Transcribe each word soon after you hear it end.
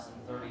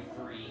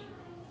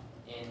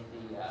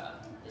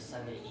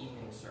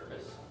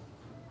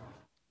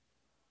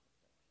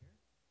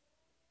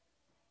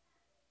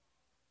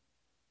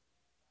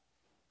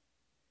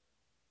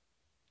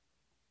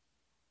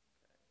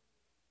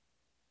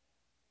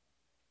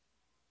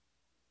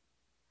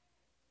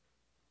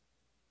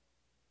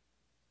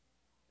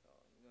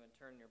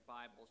turn your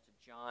Bibles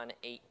to John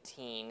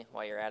 18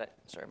 while you're at it.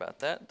 Sorry about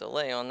that,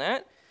 delay on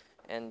that.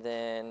 And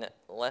then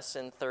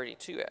lesson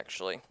 32,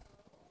 actually.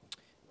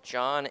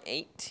 John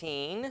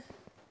 18,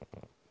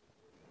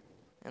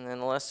 and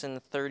then lesson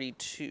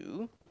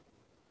 32.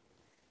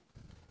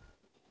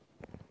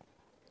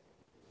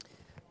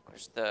 Of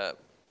course, the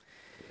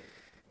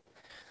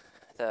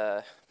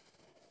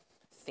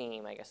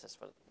theme, I guess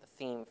that's what the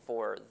theme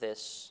for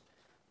this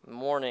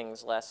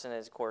morning's lesson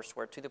is. Of course,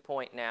 we're to the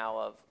point now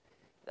of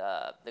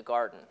the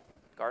Garden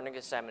of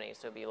Gethsemane.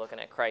 So we'll be looking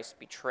at Christ's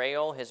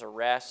betrayal, his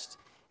arrest,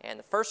 and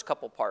the first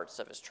couple parts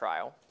of his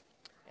trial.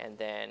 And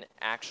then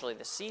actually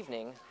this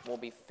evening, we'll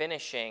be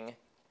finishing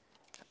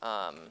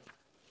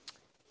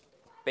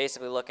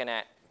basically looking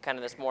at kind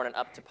of this morning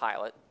up to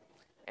Pilate.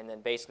 And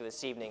then basically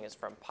this evening is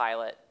from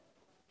Pilate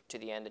to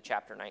the end of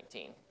chapter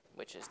 19,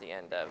 which is the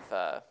end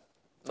of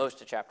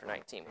most of chapter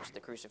 19, which is the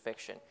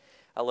crucifixion.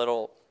 A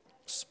little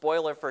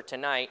spoiler for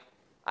tonight,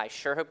 I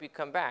sure hope you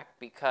come back,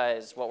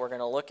 because what we're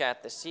going to look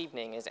at this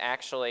evening is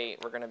actually,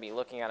 we're going to be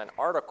looking at an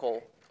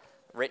article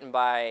written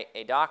by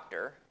a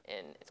doctor,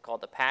 and it's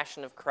called The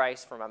Passion of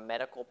Christ from a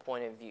Medical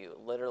Point of View.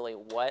 Literally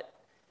what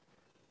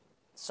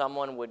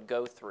someone would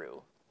go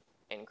through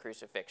in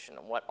crucifixion,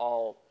 and what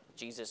all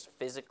Jesus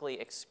physically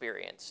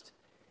experienced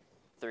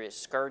through his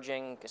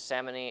scourging,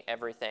 Gethsemane,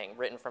 everything,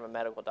 written from a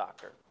medical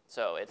doctor.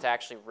 So it's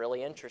actually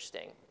really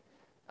interesting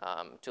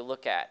to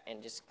look at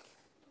and just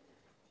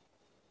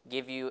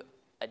give you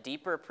a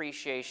deeper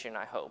appreciation,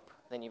 I hope,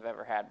 than you've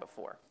ever had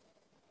before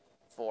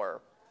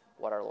for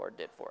what our Lord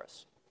did for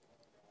us.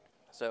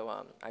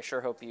 So I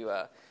sure hope you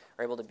are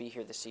able to be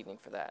here this evening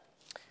for that.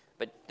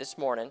 But this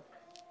morning,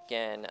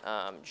 again,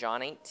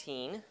 John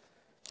 18,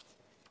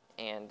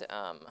 and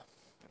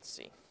let's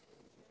see,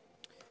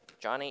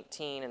 John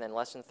 18 and then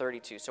lesson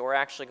 32. So we're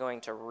actually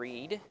going to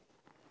read,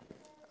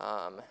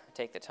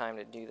 take the time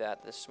to do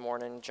that this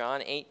morning.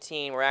 John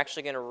 18, we're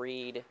actually going to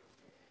read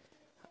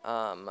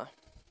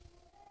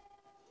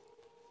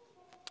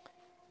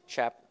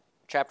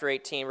chapter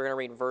 18, we're going to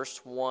read verse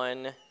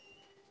 1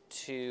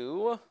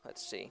 to,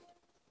 let's see,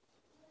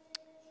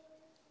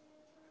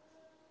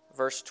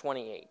 verse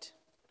 28.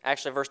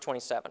 Actually, verse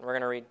 27. We're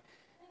going to read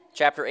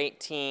chapter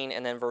 18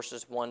 and then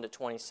verses 1 to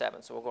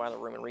 27. So we'll go out of the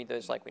room and read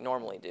those like we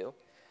normally do.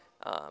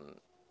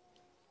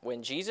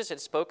 When Jesus had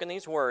spoken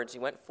these words, he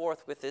went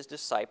forth with his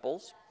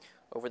disciples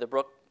over the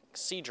brook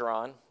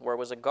Cedron, where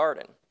was a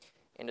garden,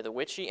 into the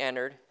which he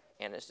entered,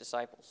 and his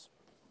disciples.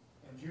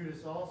 And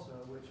Judas also,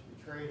 which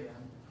betrayed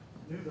him,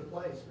 knew the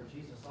place, for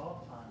Jesus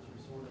oftentimes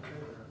resorted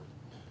thither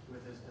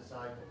with his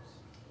disciples.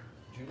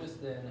 Judas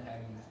then,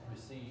 having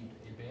received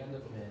a band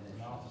of men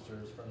and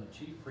officers from the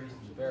chief priests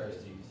and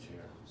Pharisees,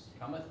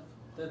 cometh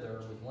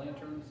thither with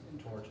lanterns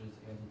and torches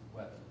and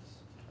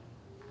weapons.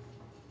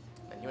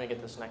 And you want to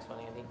get this next one,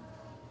 Andy?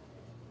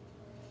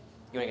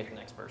 You want to get the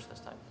next verse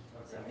this time?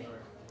 Okay,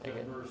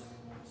 Okay. verse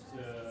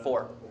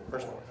 4.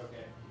 Verse 4.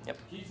 Okay. Yep.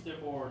 Jesus,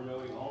 therefore,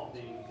 knowing all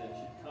things that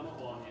should come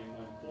upon him,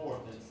 went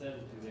forth and said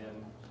unto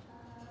them,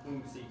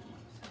 Whom seek ye?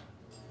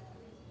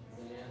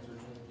 They answered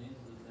him,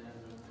 Jesus of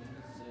Nazareth.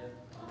 Jesus said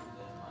unto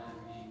them, I am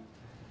he.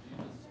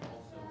 Judas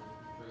also,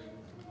 which betrayed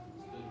him,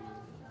 stood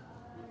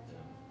with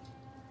them.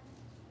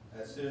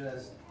 As soon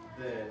as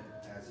then,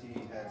 as he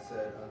had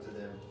said unto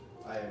them,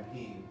 I am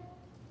he,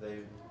 they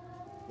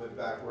went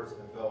backwards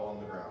and fell on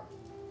the ground.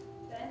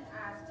 Then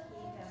asked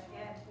he them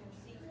again, Whom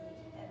seek ye?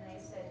 And they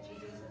said,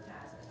 Jesus of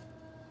Nazareth.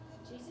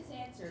 Jesus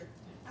answered,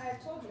 I have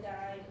told you that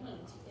I am he.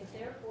 If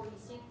therefore ye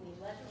seek me,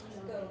 let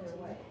these go their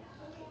way.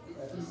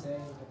 That the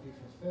saying might be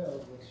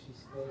fulfilled, which he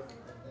spake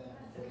of them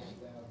which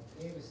thou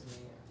gavest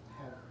me,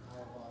 have I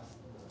lost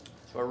them.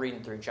 So we're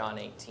reading through John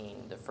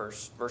 18, the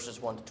first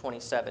verses 1 to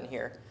 27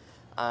 here.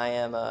 I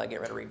am getting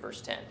ready to read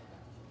verse 10. It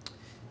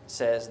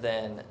says,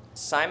 Then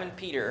Simon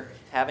Peter,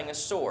 having a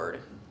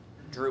sword,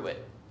 drew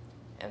it,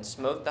 and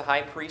smote the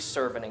high priest's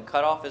servant, and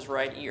cut off his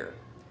right ear.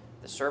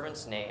 The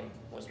servant's name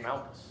was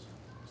Malchus.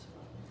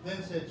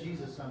 Then said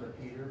Jesus unto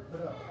Peter,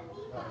 Put up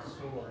thy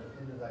sword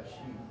into thy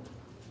sheath.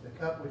 The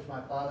cup which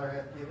my Father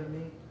hath given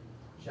me,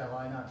 shall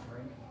I not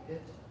drink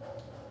it?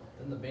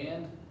 Then the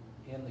band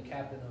and the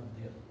captain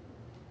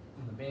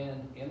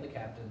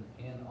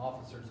and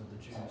officers of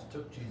the Jews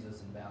took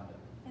Jesus and bound him.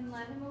 And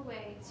led him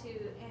away to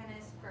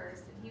Annas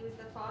first, and he was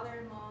the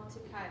father-in-law to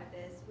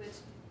Caiaphas,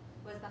 which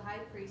was the high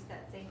priest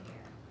that same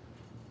year.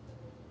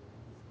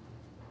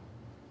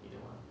 You do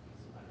want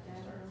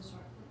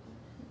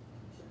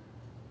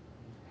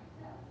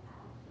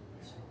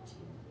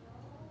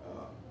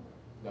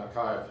Now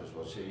Caiaphas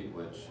was he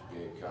which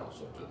gave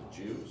counsel to the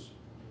Jews,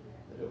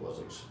 that it was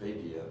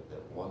expedient that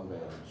one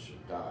man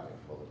should die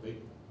for the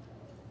people.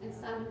 And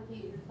Simon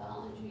Peter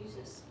followed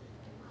Jesus,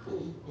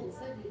 and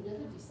said to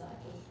another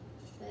disciple,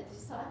 that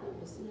disciple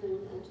was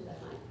known unto the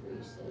high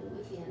priest, and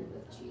went in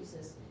with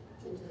Jesus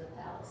into the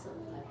palace of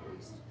the high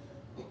priest.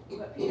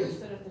 But Peter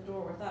stood at the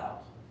door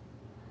without.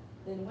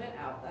 Then went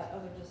out that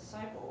other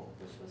disciple,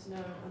 which was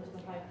known unto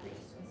the high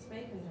priest, and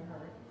spake unto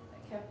her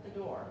that kept the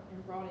door,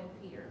 and brought in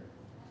Peter.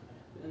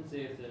 Then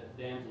saith the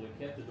damsel that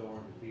kept the door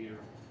unto Peter,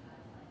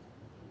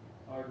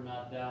 Art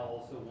not thou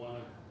also one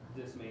of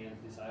this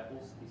man's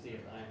disciples? He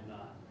saith, I am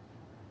not.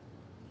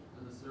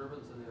 And the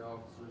servants and the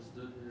officers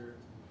stood there,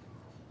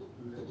 who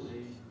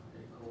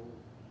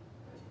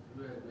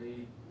had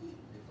made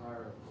a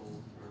fire of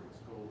coals, for it was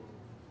cold.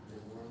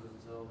 They warmed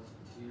themselves,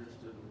 and Peter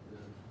stood with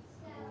them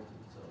and warmed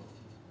himself.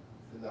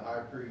 Then the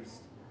high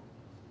priest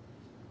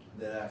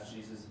then asked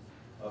Jesus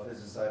of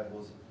his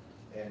disciples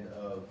and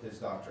of his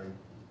doctrine.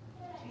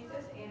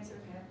 Jesus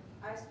answered him,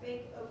 I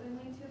spake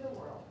openly to the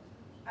world.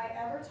 I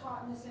ever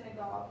taught in the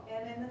synagogue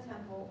and in the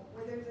temple,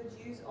 whither the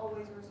Jews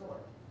always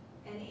resort,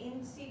 and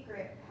in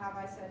secret have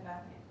I said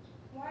nothing.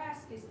 Why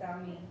askest thou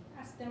me?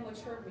 Ask them which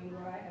heard me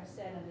what I have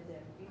said unto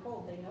them.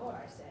 Behold, they know what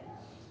I said.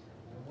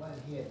 And when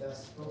he had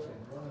thus spoken,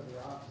 one of the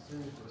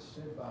officers that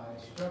stood by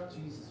struck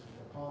Jesus with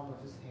the palm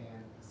of his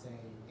hand, saying,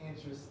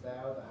 Answerest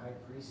thou the high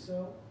priest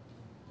so?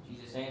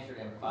 Jesus answered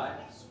him, If I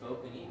have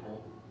spoken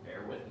evil,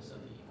 bear witness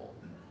of the evil.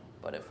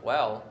 But if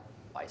well,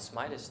 why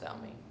smitest thou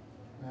me?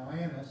 Now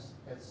Annas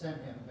had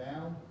sent him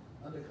bound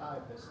unto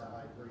Caiaphas the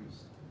high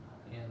priest.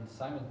 And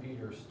Simon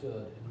Peter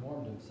stood and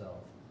warmed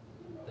himself.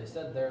 They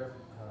said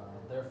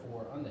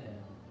therefore unto him,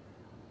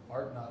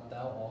 Art not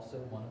thou also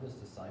one of his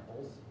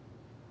disciples?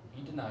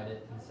 He denied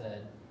it and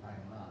said, I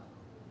am not.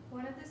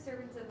 One of the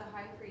servants of the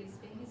high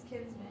priest, being his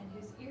kinsman,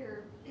 whose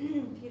ear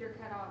Peter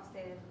cut off,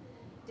 said,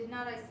 Did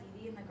not I see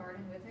thee in the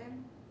garden with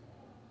him?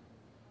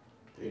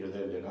 Peter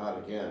then denied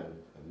again,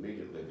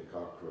 immediately the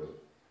cock crew.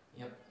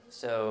 Yep.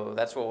 So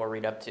that's what we'll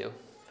read up to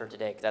for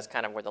today, 'cause that's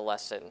kind of where the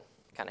lesson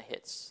kind of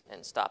hits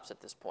and stops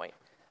at this point.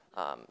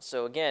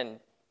 So again,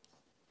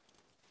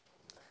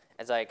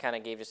 as I kind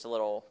of gave just a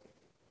little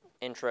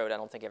intro, I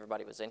don't think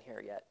everybody was in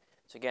here yet.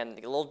 So again, a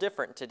little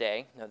different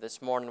today.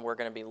 This morning we're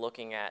going to be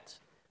looking at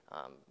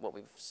what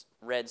we've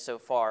read so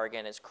far,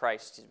 again, is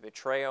Christ's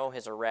betrayal,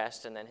 his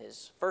arrest, and then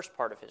his first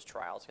part of his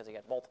trials, because he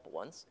had multiple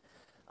ones.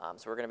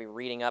 So we're going to be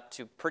reading up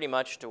to pretty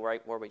much to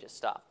right where we just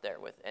stopped there,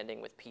 with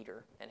ending with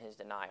Peter and his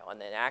denial.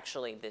 And then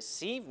actually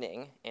this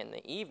evening, in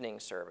the evening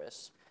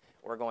service,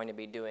 we're going to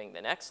be doing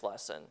the next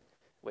lesson,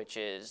 which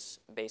is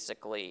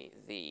basically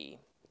the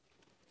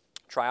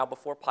trial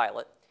before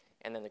Pilate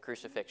and then the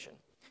crucifixion.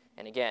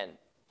 And again,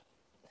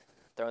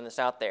 throwing this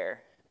out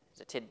there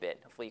as a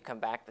tidbit, hopefully you come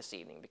back this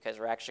evening, because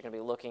we're actually going to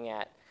be looking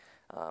at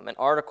an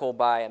article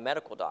by a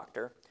medical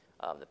doctor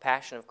of the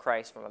Passion of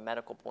Christ from a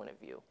medical point of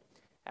view,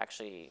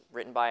 actually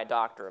written by a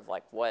doctor of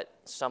like what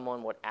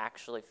someone would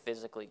actually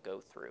physically go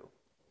through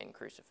in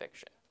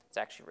crucifixion. It's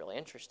actually really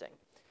interesting.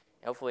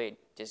 And hopefully it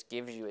just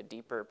gives you a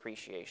deeper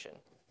appreciation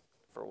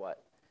for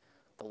what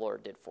the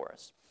Lord did for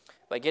us.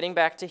 But getting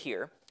back to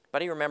here,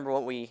 anybody remember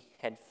what we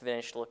had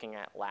finished looking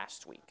at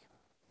last week?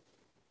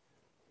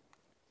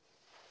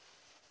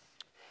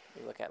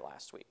 We look at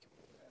last week.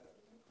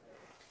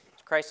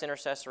 Christ's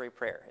intercessory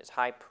prayer, his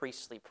high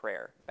priestly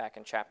prayer, back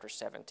in chapter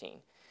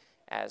 17,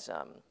 as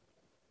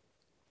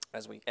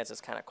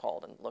it's kind of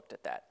called, and looked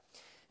at that.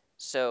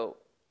 So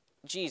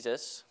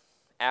Jesus,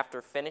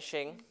 after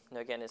finishing,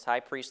 again, his high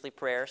priestly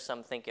prayer,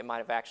 some think it might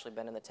have actually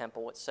been in the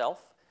temple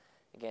itself,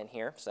 again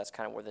here, so that's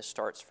kind of where this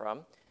starts from.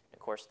 Of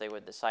course,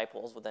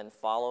 disciples would then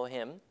follow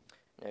him,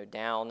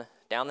 down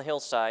the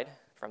hillside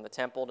from the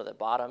temple to the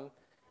bottom.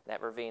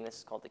 That ravine, this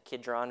is called the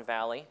Kidron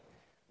Valley,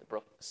 the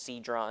brook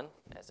Cedron,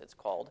 as it's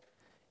called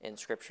in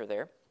Scripture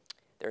there.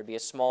 There would be a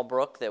small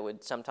brook that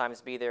would sometimes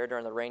be there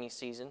during the rainy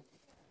season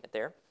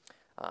there.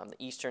 The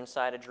eastern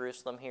side of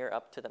Jerusalem here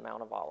up to the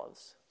Mount of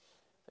Olives.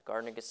 The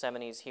Garden of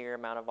Gethsemane is here,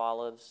 Mount of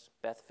Olives,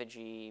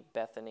 Bethphage,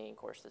 Bethany. Of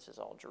course, this is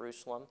all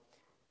Jerusalem,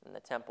 and the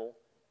temple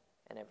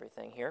and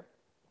everything here.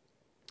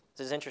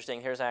 This is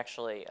interesting. Here's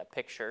actually a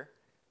picture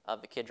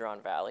of the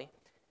Kidron Valley.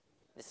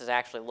 This is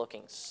actually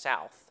looking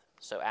south.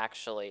 So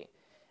actually,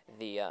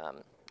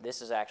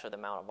 this is actually the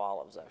Mount of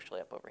Olives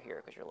actually up over here,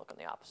 because you're looking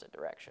the opposite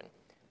direction.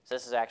 So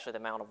this is actually the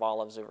Mount of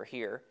Olives over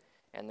here,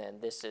 and then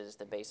this is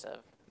the base of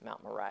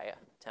Mount Moriah.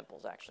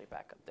 Temple's actually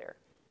back up there,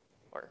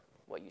 or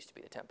what used to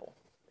be the temple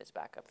is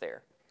back up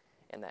there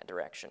in that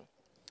direction.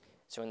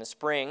 So in the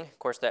spring, of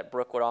course, that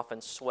brook would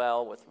often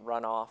swell with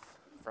runoff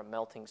from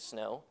melting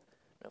snow,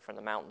 from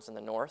the mountains in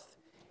the north.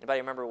 Anybody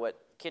remember what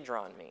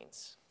Kidron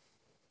means?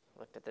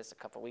 I looked at this a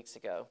couple weeks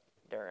ago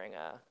during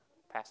a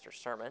pastor's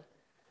sermon.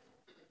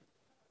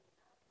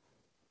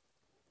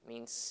 It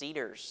means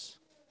cedars,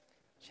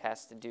 which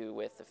has to do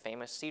with the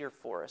famous cedar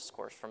forest, of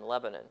course, from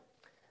Lebanon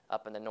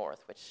up in the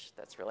north, which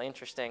that's really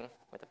interesting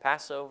with the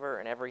Passover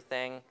and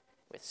everything,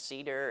 with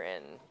cedar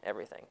and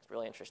everything. It's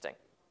really interesting.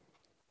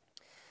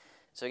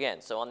 So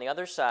again, on the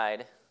other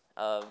side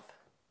of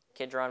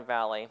Kidron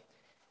Valley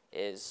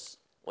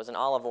was an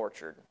olive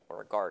orchard,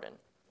 or a garden,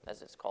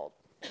 as it's called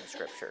in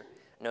Scripture,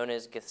 known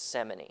as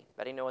Gethsemane.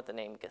 Anybody know what the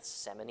name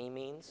Gethsemane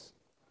means?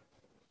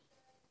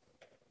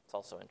 It's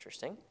also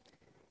interesting,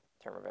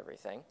 in terms of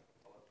everything.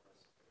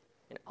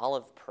 An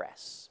olive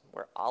press,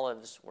 where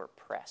olives were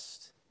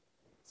pressed.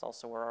 It's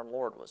also where our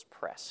Lord was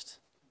pressed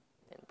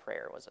in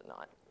prayer, was it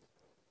not?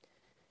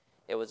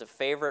 It was a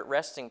favorite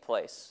resting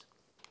place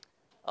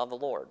of the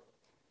Lord.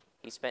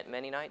 He spent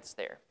many nights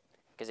there.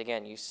 Because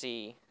again, you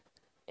see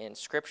in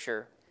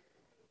Scripture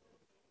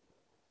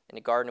in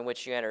the garden in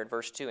which you entered.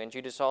 Verse 2, and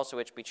Judas also,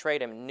 which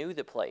betrayed him, knew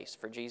the place,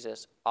 for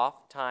Jesus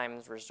oft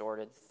times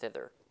resorted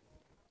thither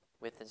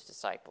with his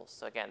disciples.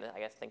 So again,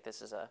 I think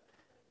this is a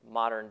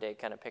modern day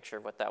kind of picture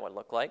of what that would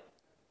look like.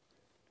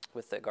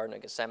 With the Garden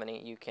of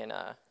Gethsemane, you can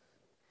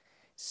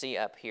see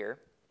up here,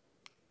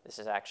 this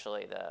is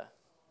actually the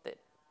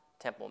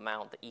Temple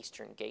Mount, the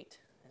Eastern Gate,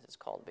 as it's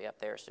called, to be up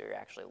there, so you're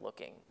actually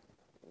looking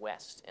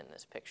west in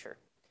this picture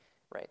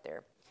right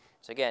there.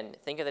 So again,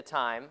 think of the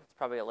time. It's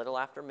probably a little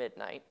after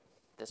midnight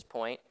at this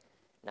point.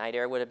 Night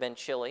air would have been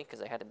chilly because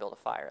they had to build a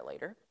fire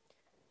later.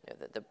 You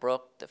know, the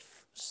brook, the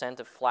scent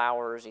of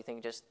flowers, you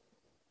think just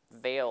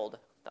veiled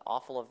the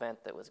awful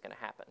event that was going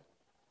to happen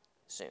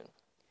soon.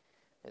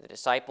 You know, the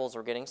disciples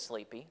were getting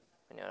sleepy.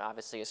 You know, and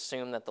obviously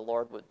assumed that the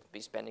Lord would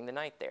be spending the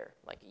night there,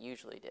 like he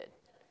usually did,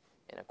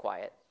 in a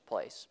quiet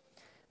place.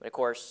 But of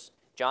course,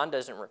 John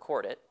doesn't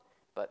record it,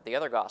 but the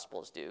other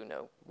Gospels do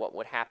know what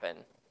would happen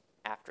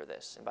after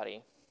this.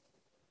 Anybody,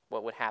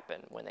 what would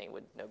happen when they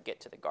would get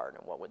to the garden?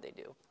 What would they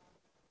do?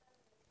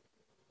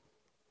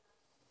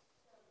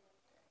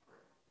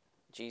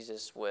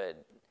 Jesus would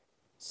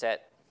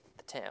set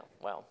the 10,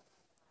 well,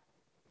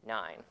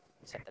 9,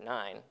 set the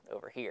 9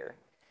 over here,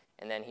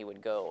 and then he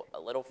would go a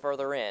little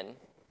further in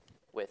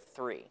with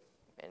 3.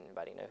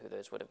 Anybody know who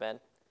those would have been?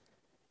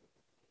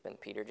 Been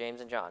Peter,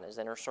 James, and John, his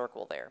inner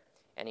circle there.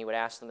 And he would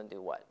ask them to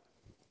do what?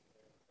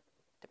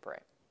 To pray.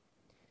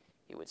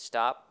 He would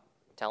stop,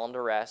 tell them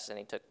to rest, and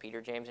he took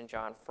Peter, James, and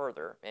John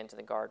further into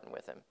the garden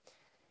with him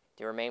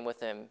to remain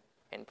with him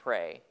and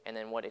pray. And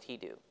then what did he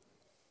do?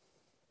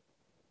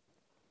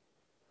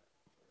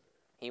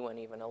 He went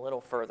even a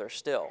little further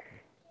still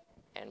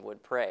and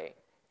would pray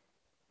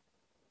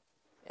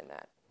in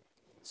that.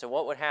 So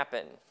what would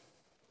happen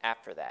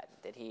after that?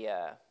 Did he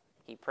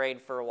prayed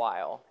for a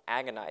while,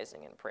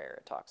 agonizing in prayer,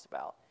 it talks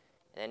about.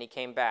 And then he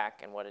came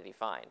back, and what did he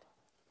find?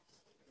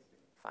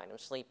 Find him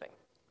sleeping.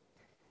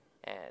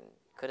 And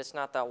couldst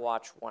not thou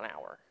watch 1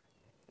 hour?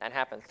 That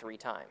happened 3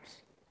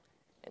 times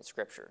in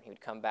Scripture. He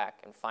would come back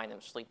and find them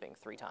sleeping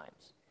 3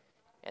 times.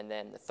 And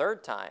then the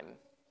 3rd time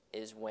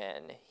is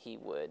when he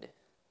would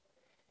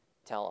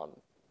tell them,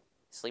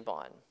 sleep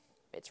on,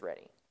 it's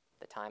ready.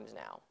 The time's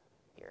now,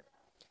 here.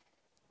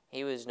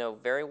 He was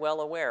very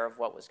well aware of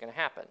what was going to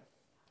happen.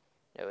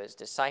 His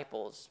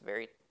disciples,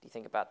 you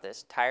think about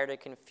this, tired and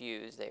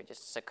confused, they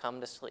just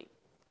succumbed to sleep.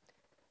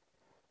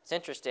 It's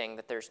interesting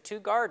that there's 2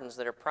 gardens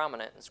that are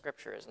prominent in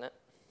Scripture, isn't it?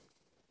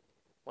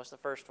 What's the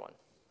first one?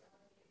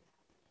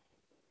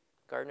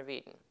 Garden of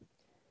Eden.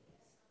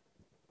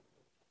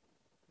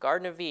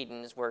 Garden of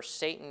Eden is where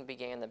Satan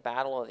began the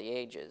battle of the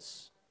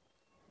ages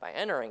by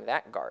entering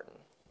that garden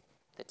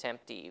to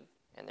tempt Eve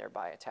and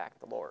thereby attack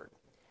the Lord.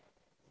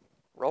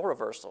 Role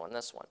reversal in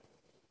this one.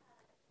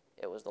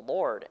 It was the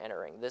Lord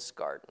entering this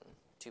garden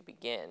to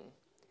begin,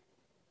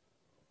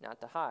 not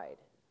to hide,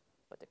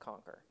 but to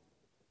conquer.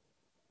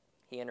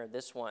 He entered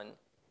this one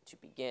to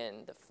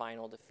begin the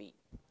final defeat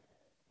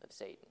of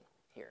Satan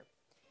here.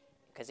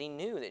 Because he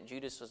knew that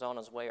Judas was on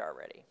his way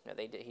already.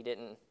 He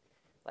didn't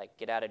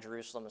get out of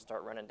Jerusalem and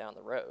start running down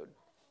the road.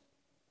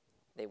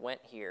 They went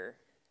here,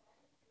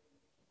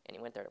 and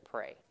he went there to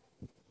pray.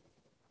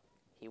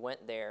 He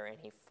went there and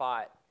he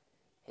fought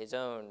his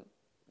own.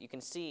 You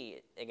can see,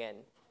 again,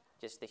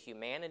 just the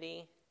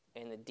humanity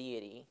and the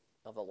deity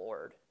of the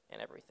Lord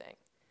and everything.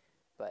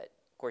 But,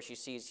 of course, you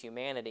see his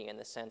humanity in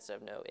the sense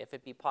of, no, if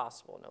it be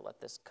possible, no, let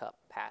this cup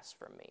pass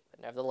from me.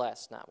 But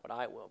nevertheless, not what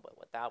I will, but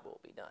what thou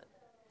wilt be done.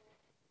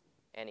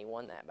 And he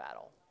won that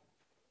battle.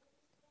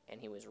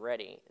 And he was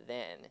ready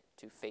then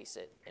to face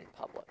it in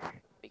public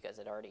because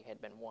it already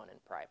had been won in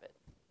private,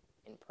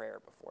 in prayer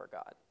before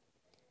God.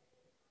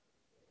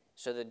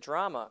 So the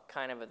drama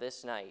of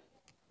this night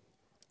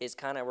is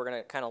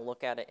we're going to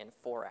look at it in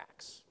 4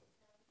 acts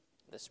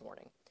this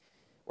morning.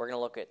 We're going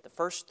to look at the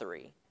first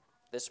 3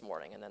 this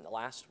morning and then the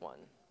last one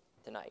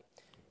tonight.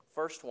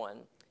 First one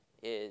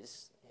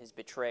is his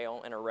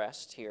betrayal and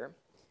arrest here.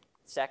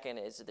 Second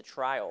is the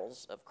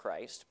trials of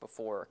Christ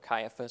before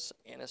Caiaphas,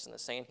 Annas, and the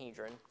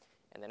Sanhedrin.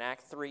 And then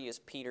Act 3 is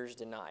Peter's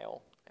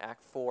denial.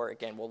 Act 4,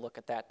 again, we'll look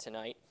at that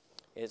tonight,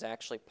 is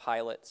actually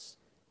Pilate's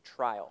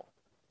trial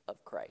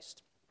of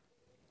Christ.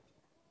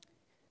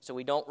 So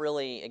we don't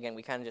really, again,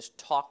 we kind of just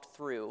talked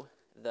through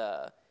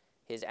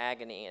his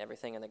agony and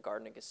everything in the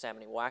Garden of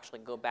Gethsemane. We'll actually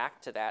go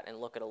back to that and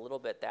look at a little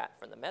bit that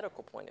from the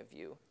medical point of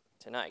view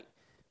tonight,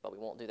 but we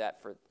won't do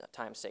that for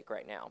time's sake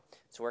right now.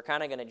 So we're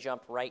kind of going to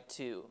jump right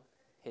to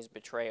his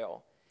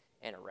betrayal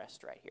and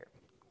arrest right here.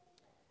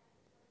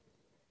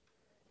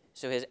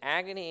 So his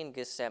agony in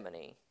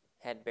Gethsemane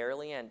had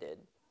barely ended,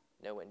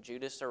 when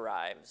Judas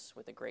arrives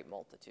with a great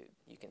multitude.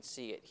 You can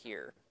see it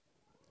here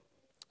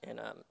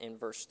in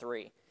verse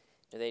 3.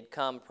 They'd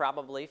come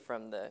probably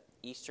from the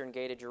eastern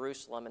gate of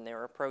Jerusalem, and they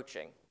were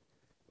approaching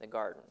the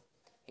garden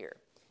here.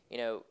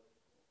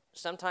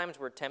 Sometimes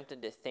we're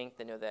tempted to think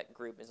that that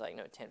group is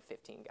 10,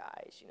 15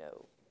 guys,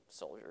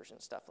 soldiers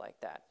and stuff like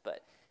that.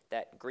 But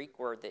that Greek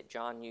word that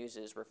John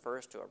uses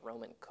refers to a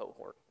Roman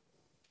cohort,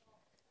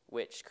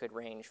 which could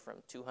range from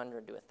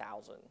 200 to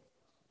 1,000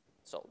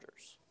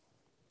 soldiers.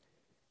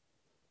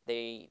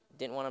 they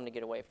didn't want him to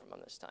get away from them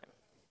this time.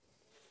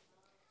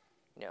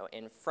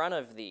 In front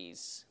of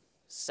these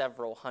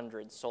several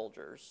hundred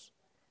soldiers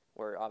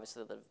were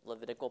obviously the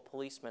Levitical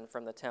policemen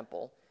from the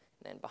temple,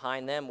 and then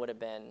behind them would have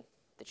been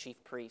the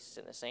chief priests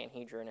and the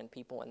Sanhedrin and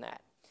people in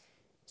that.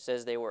 It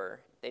says they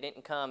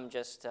didn't come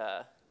just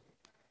to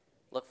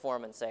look for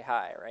him and say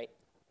hi, right?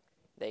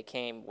 They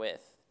came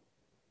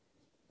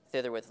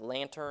thither with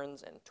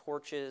lanterns and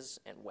torches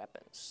and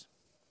weapons.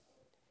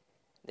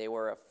 They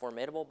were a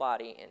formidable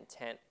body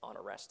intent on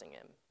arresting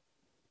him.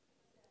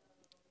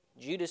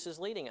 Judas is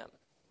leading them.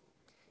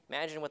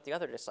 Imagine what the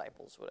other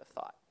disciples would have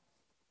thought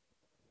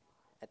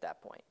at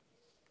that point.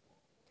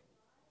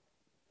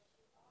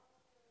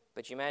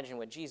 But you imagine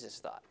what Jesus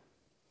thought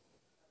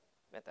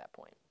at that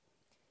point.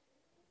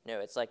 No,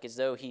 it's like as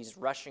though he's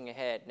rushing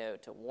ahead,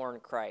 to warn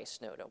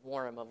Christ, to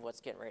warn him of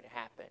what's getting ready to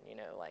happen,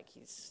 like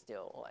he's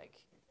still like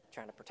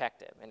trying to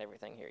protect him and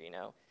everything here,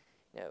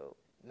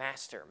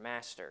 Master,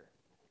 Master.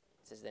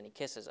 It says then he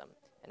kisses him.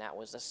 And that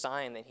was a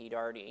sign that he'd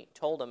already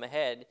told him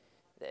ahead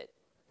that,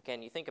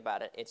 again, you think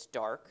about it, it's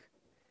dark.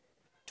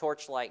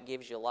 Torchlight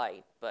gives you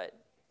light, but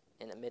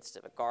in the midst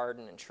of a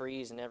garden and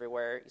trees and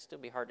everywhere, it'd still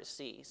be hard to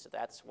see. So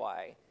that's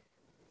why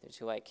there's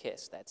who I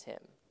kiss. That's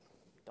him.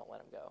 Don't let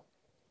him go.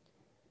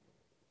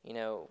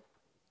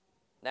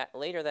 That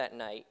later that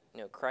night,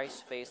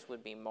 Christ's face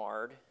would be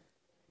marred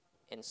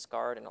and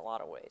scarred in a lot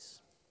of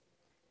ways.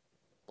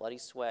 Bloody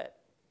sweat,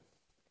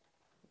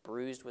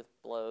 bruised with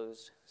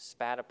blows,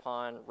 spat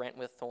upon, rent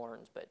with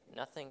thorns, but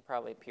nothing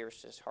probably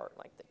pierced his heart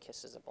like the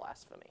kisses of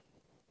blasphemy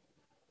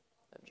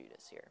of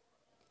Judas here.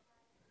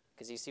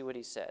 Because you see what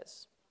he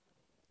says.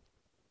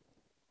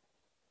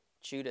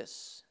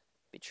 Judas,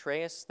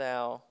 betrayest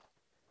thou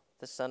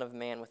the Son of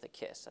Man with a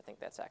kiss? I think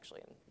that's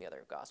actually in the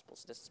other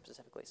Gospels. It doesn't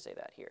specifically say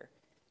that here.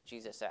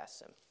 Jesus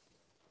asks him.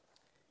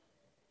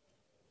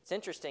 It's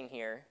interesting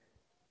here,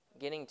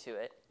 getting to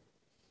it.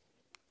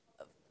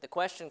 The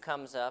question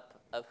comes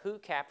up of who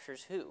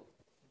captures who.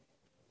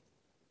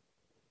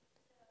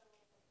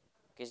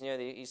 Because,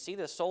 you see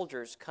the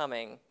soldiers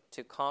coming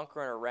to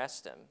conquer and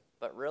arrest him,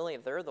 but really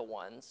they're the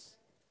ones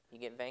you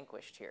get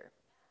vanquished here.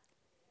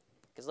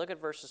 Because look at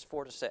verses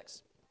 4 to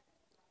 6.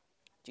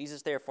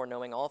 Jesus, therefore,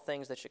 knowing all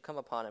things that should come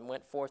upon him,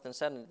 went forth and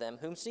said unto them,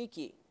 Whom seek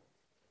ye?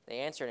 They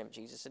answered him,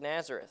 Jesus of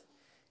Nazareth.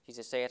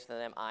 Jesus saith to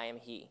them, I am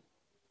he.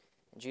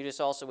 And Judas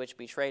also, which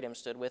betrayed him,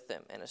 stood with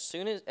them. And as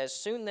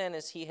soon then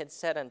as he had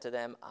said unto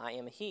them, I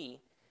am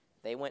he,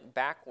 they went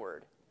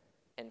backward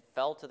and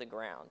fell to the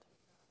ground.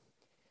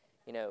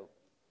 It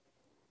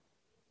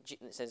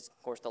says,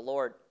 of course, the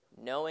Lord,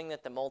 knowing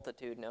that the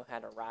multitude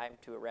had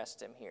arrived to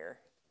arrest him here,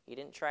 he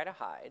didn't try to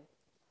hide.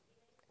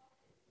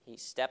 He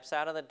steps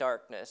out of the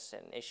darkness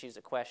and issues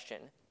a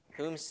question,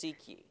 Whom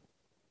seek ye?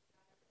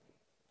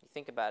 You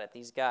think about it,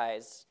 these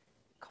guys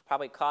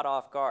probably caught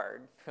off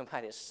guard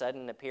by this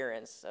sudden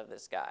appearance of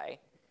this guy,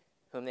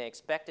 whom they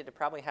expected to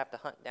probably have to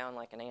hunt down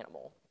like an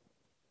animal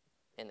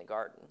in the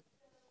garden.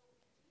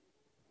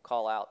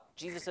 Call out,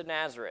 Jesus of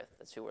Nazareth,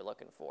 that's who we're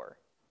looking for.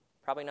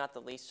 Probably not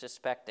the least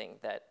suspecting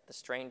that the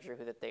stranger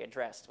that they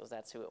addressed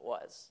that's who it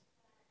was.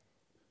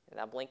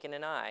 Without blinking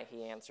an eye,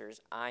 he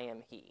answers, I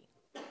am he.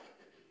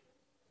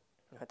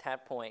 At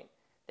that point,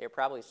 they were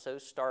probably so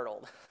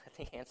startled at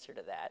the answer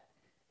to that.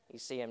 You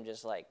see them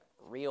just like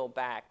reel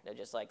back, they're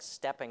just like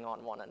stepping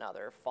on one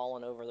another,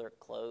 falling over their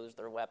clothes,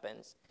 their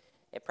weapons.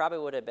 It probably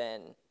would have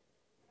been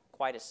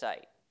quite a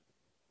sight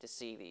to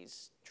see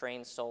these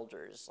trained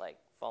soldiers like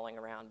falling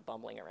around,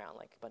 bumbling around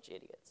like a bunch of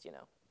idiots,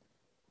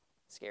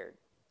 scared.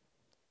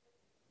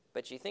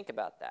 But you think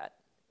about that,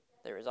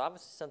 there is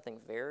obviously something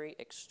very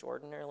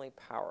extraordinarily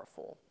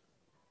powerful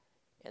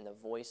in the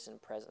voice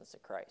and presence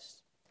of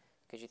Christ.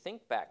 Because you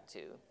think back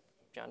to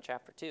John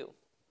chapter 2,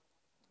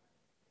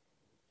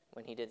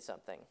 when he did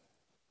something.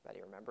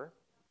 Anybody remember?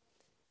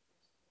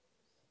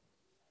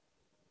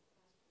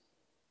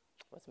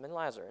 It wasn't been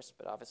Lazarus,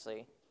 but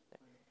obviously.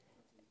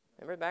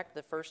 Remember back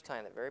the first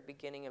time, the very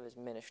beginning of his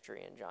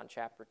ministry in John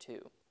chapter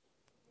 2,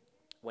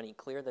 when he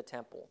cleared the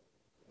temple,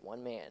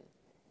 one man,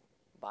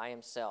 by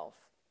himself,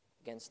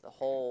 against the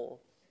whole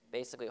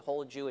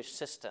Jewish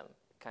system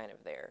kind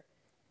of there.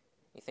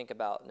 You think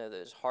about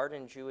those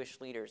hardened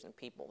Jewish leaders and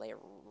people, they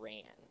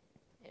ran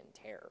in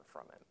terror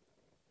from him.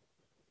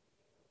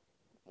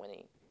 When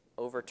he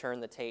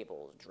overturned the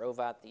tables, drove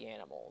out the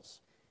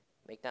animals,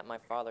 make not my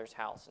Father's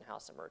house and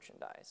house of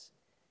merchandise.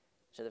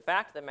 So the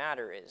fact of the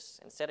matter is,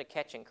 instead of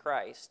catching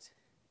Christ,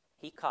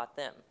 he caught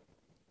them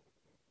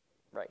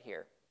right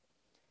here.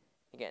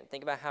 Again,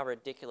 think about how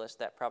ridiculous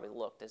that probably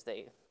looked as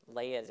they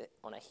lay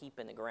on a heap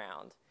in the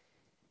ground,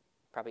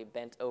 probably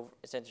bent over.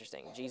 It's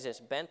interesting. Jesus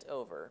bent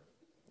over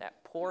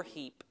that poor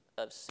heap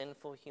of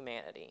sinful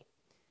humanity,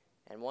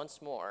 and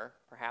once more,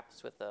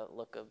 perhaps with a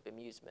look of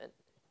bemusement,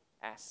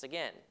 asks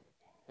again,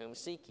 Whom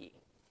seek ye?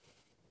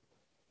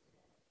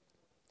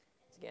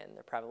 Again,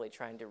 they're probably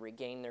trying to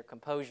regain their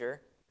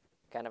composure,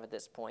 kind of at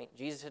this point.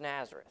 Jesus of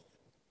Nazareth,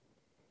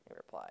 he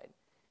replied.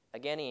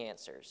 Again he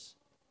answers,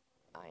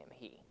 I am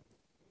he.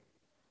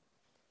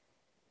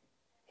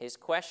 His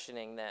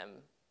questioning them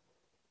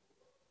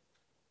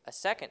a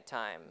second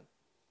time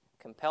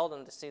compelled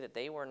him to see that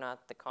they were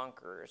not the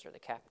conquerors or the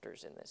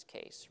captors in this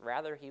case.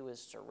 Rather, he was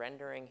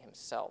surrendering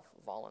himself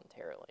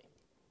voluntarily.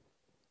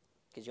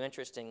 Because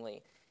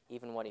interestingly,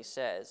 even what he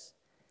says,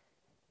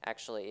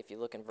 actually, if you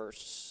look in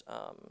verse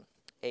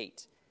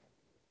 8,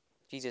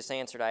 Jesus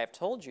answered, I have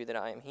told you that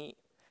I am he.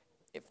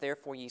 If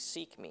therefore ye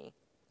seek me,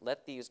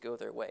 let these go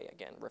their way,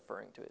 again,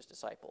 referring to his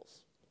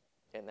disciples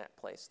in that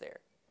place there.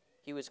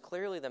 He was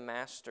clearly the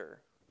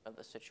master of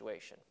the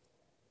situation.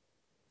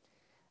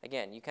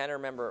 Again, you kind of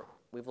remember,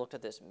 we've looked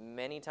at this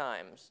many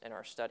times in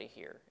our study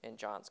here in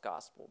John's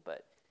Gospel,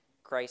 but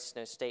Christ's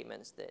no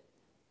statements that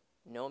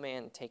no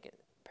man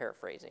taketh,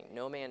 paraphrasing,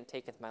 no man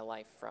taketh my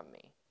life from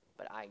me,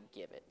 but I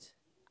give it,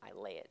 I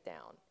lay it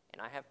down,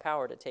 and I have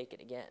power to take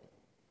it again.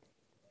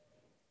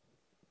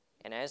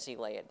 And as he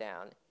lay it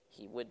down,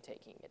 he would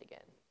taking it again,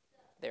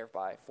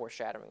 thereby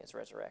foreshadowing his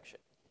resurrection.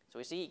 So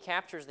we see he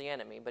captures the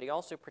enemy, but he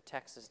also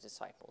protects his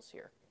disciples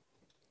here.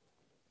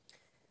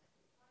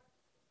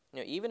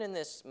 Even in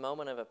this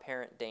moment of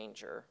apparent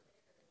danger,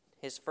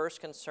 his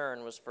first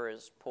concern was for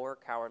his poor,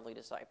 cowardly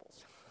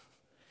disciples.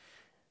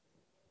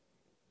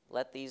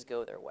 Let these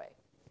go their way,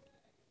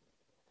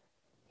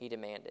 he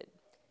demanded.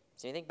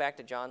 So you think back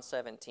to John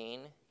 17,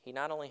 he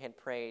not only had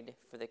prayed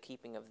for the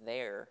keeping of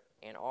their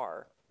and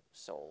our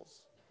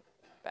souls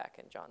back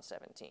in John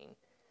 17,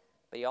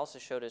 but he also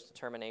showed his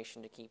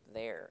determination to keep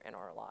their and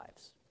our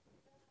lives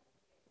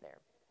there.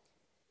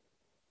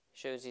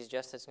 Shows he's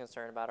just as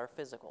concerned about our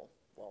physical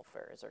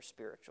welfare as our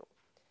spiritual.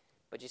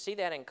 But you see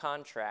that in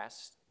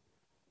contrast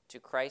to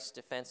Christ's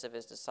defense of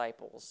his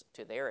disciples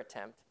to their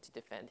attempt to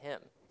defend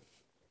him.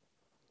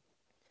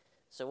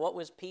 So what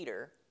was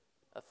Peter,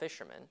 a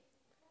fisherman,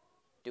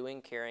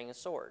 doing carrying a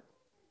sword?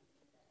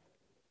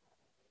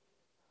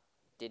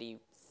 Did he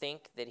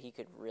think that he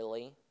could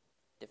really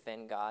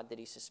defend God? Did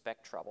he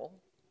suspect trouble?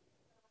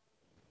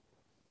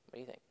 What do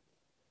you think?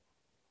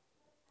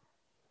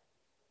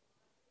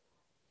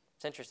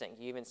 It's interesting.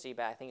 You even see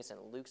back, I think it's in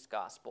Luke's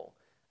gospel,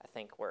 I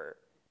think, where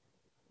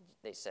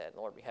they said,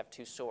 Lord, we have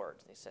 2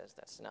 swords. And he says,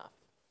 that's enough.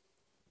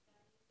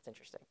 It's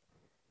interesting.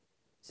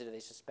 So do they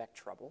suspect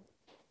trouble?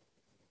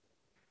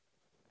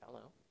 I don't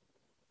know.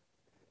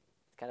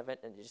 It's kind of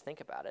it, and just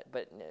think about it.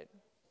 But no,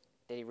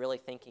 did he really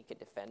think he could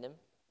defend him?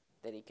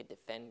 That he could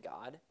defend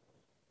God?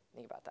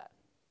 Think about that.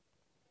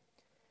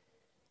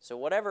 So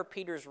whatever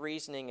Peter's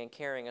reasoning in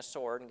carrying a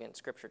sword, again,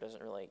 Scripture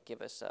doesn't really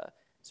give us a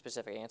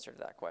specific answer to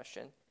that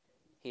question,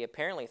 he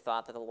apparently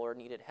thought that the Lord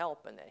needed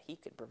help and that he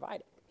could provide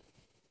it.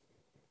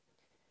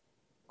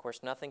 Of course,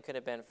 nothing could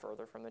have been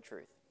further from the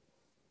truth.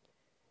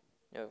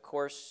 Of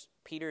course,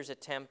 Peter's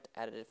attempt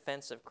at a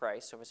defense of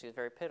Christ obviously was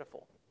very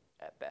pitiful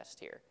at best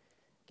here.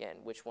 Again,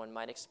 which one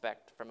might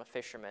expect from a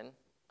fisherman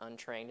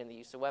untrained in the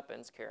use of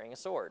weapons carrying a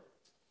sword.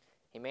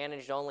 He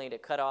managed only to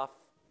cut off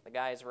the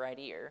guy's right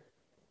ear.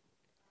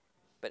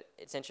 But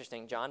it's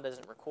interesting, John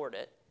doesn't record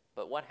it,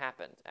 but what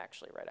happened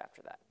actually right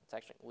after that? It's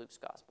actually Luke's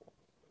gospel.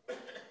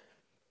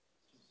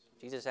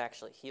 Jesus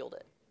actually healed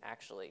it,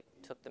 actually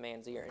took the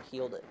man's ear and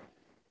healed it,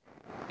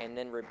 and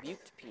then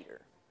rebuked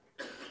Peter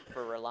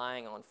for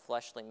relying on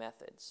fleshly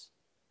methods.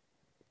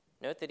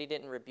 Note that he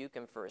didn't rebuke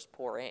him for his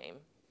poor aim,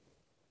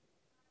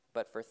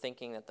 but for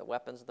thinking that the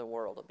weapons of the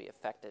world would be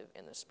effective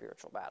in the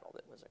spiritual battle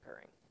that was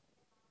occurring.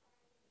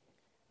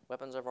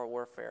 Weapons of our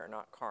warfare are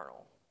not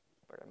carnal,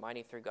 but are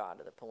mighty through God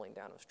to the pulling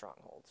down of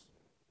strongholds.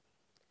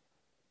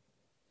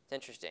 It's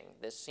interesting.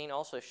 This scene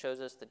also shows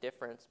us the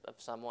difference of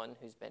someone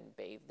who's been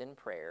bathed in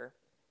prayer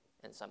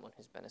and someone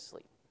who's been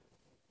asleep.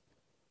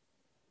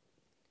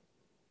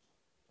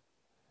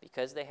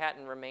 Because they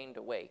hadn't remained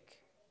awake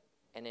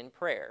and in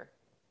prayer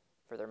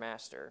for their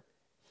master,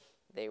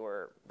 they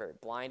were very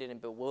blinded and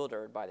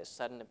bewildered by the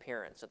sudden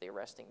appearance of the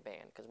arresting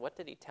band. Because what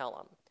did he tell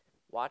them?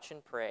 Watch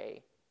and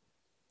pray,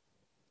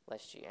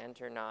 lest ye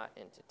enter not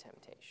into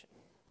temptation.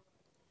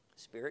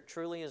 Spirit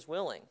truly is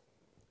willing,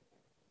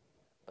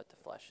 but the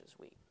flesh is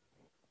weak.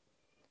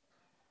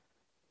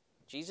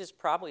 Jesus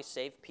probably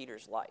saved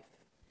Peter's life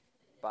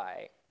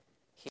by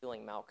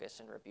healing Malchus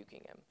and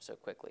rebuking him so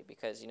quickly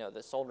because,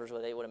 the soldiers,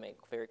 they would have made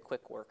very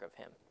quick work of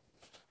him.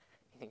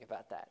 You think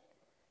about that.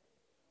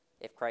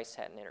 If Christ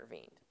hadn't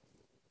intervened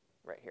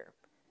right here.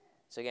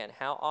 So again,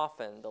 how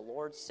often the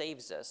Lord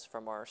saves us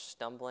from our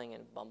stumbling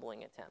and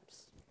bumbling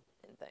attempts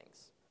in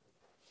things.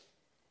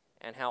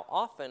 And how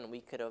often we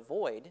could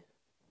avoid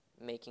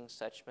making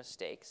such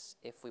mistakes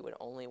if we would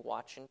only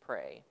watch and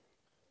pray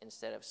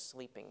instead of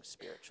sleeping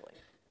spiritually.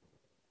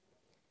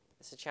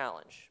 It's a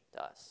challenge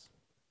to us.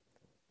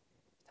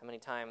 How many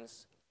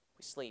times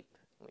we sleep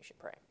and we should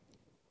pray.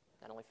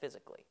 Not only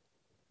physically,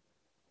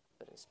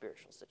 but in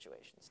spiritual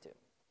situations too.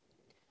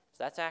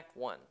 So that's Act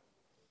 1,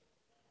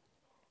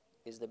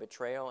 is the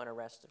betrayal and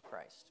arrest of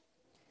Christ.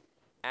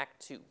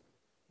 Act 2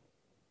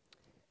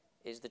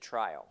 is the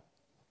trial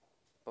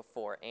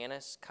before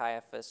Annas,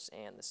 Caiaphas,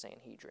 and the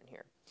Sanhedrin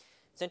here.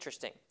 It's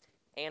interesting.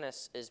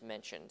 Annas is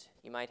mentioned.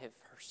 You might have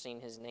seen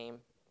his name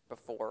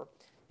before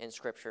in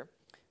Scripture.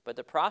 But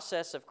the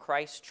process of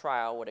Christ's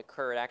trial would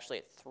occur actually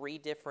at 3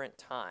 different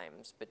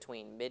times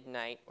between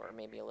midnight or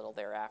maybe a little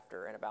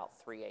thereafter and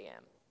about 3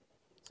 a.m.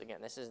 So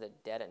again, this is the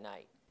dead of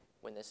night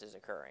when this is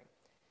occurring.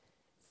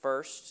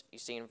 First, you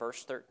see in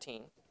verse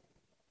 13,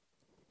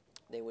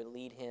 they would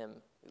lead him,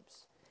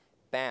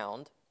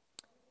 bound,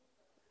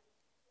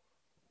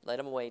 led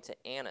him away to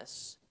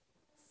Annas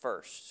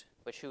first.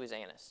 Which, who is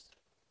Annas?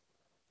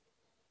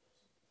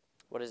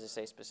 What does it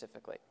say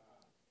specifically?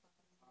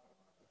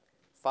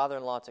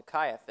 Father-in-law to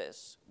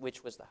Caiaphas,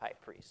 which was the high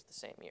priest the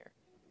same year.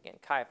 Again,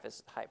 Caiaphas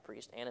is the high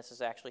priest. Annas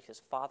is actually his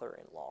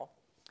father-in-law.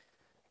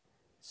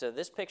 So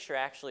this picture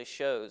actually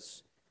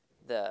shows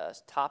the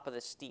top of the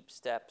steep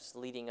steps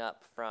leading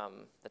up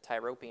from the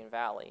Tyropoeon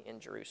Valley in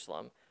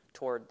Jerusalem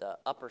toward the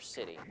upper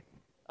city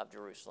of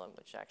Jerusalem,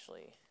 which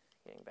actually,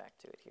 getting back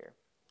to it here.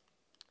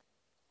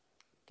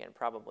 Again,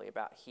 probably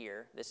about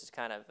here. This is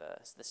kind of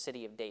the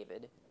city of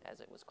David, as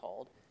it was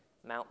called.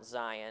 Mount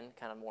Zion,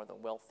 kind of more the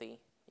wealthy.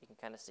 You can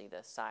kind of see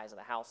the size of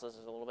the houses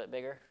is a little bit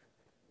bigger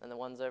than the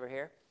ones over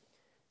here.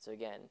 So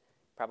again,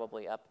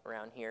 probably up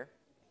around here.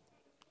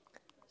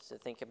 So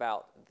think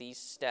about these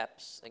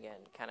steps, again,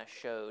 kind of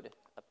showed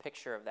a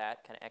picture of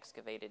that, kind of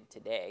excavated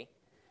today.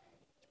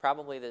 It's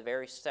probably the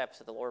very steps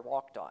that the Lord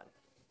walked on,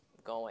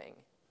 going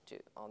to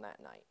on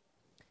that night.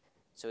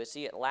 So as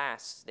he at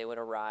last, they would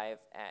arrive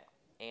at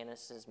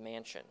Annas'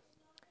 mansion.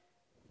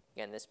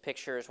 Again, this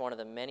picture is one of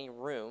the many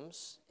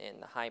rooms in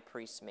the high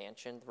priest's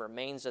mansion. The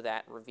remains of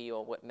that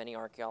reveal what many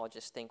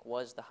archaeologists think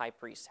was the high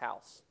priest's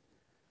house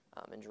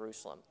in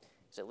Jerusalem.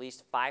 It's at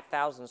least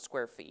 5,000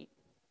 square feet,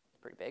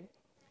 pretty big,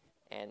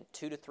 and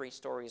 2 to 3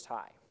 stories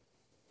high.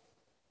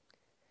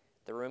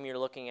 The room you're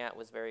looking at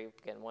was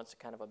once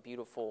kind of a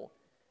beautiful,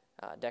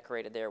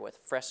 decorated there with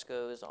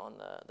frescoes on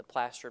the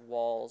plastered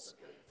walls.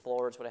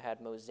 Floors would have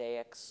had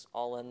mosaics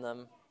all in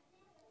them,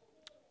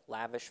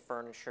 lavish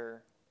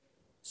furniture,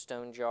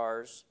 stone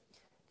jars.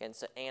 Again,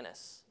 so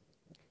Annas.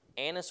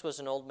 Annas was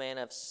an old man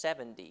of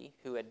 70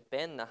 who had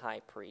been the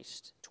high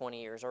priest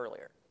 20 years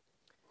earlier.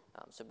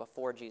 So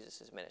before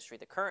Jesus' ministry.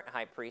 The current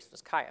high priest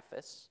was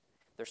Caiaphas.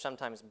 They're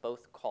sometimes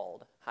both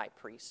called high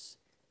priests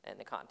in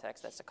the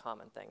context. That's a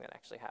common thing that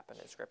actually happened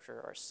in Scripture.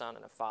 Or a son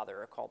and a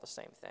father are called the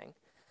same thing.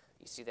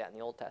 You see that in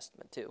the Old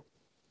Testament too.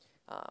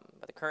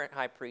 But the current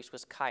high priest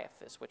was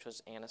Caiaphas, which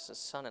was Annas'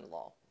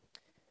 son-in-law.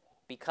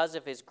 Because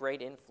of his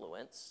great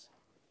influence,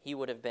 he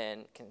would have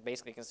been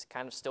basically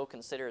kind of still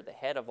considered the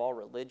head of all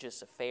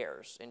religious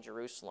affairs in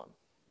Jerusalem.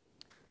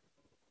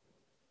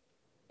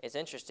 It's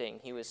interesting,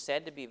 he was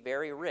said to be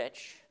very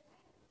rich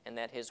and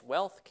that his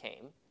wealth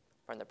came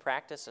from the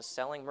practice of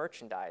selling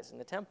merchandise in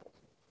the temple.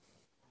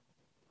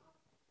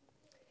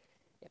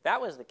 If that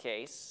was the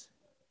case,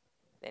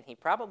 then he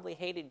probably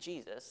hated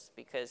Jesus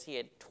because he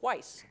had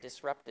twice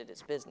disrupted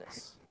his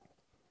business.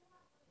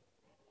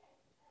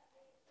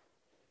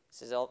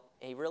 He says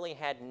he really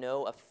had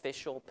no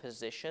official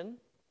position,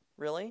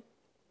 really,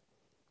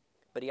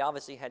 but he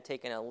obviously had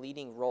taken a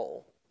leading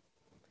role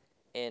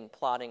in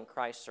plotting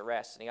Christ's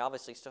arrest, and he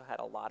obviously still had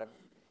a lot of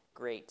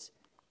great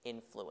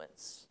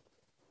influence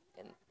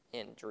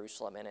in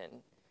Jerusalem and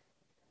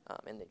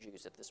in the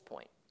Jews at this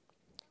point.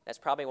 That's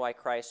probably why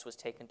Christ was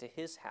taken to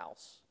his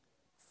house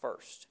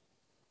first.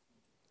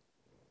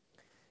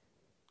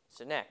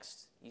 So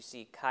next, you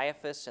see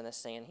Caiaphas and the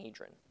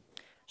Sanhedrin.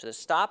 So the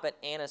stop at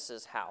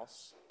Annas'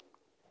 house,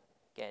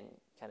 again,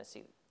 kind of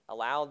see,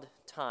 allowed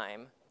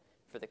time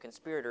for the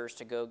conspirators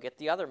to go get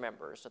the other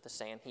members of the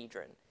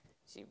Sanhedrin.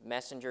 See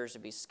messengers to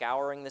be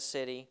scouring the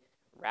city,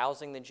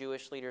 rousing the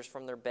Jewish leaders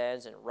from their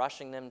beds, and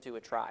rushing them to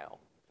a trial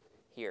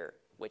here,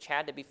 which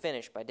had to be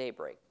finished by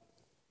daybreak,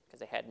 because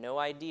they had no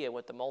idea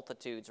what the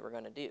multitudes were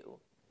going to do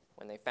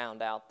when they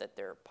found out that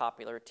their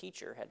popular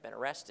teacher had been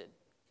arrested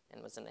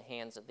and was in the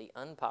hands of the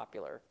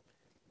unpopular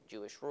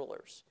Jewish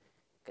rulers.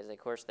 Because, of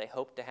course, they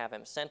hoped to have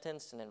him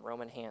sentenced and in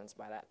Roman hands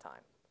by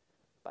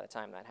the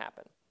time that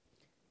happened.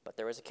 But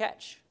there was a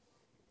catch.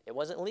 It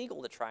wasn't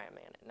legal to try a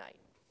man at night.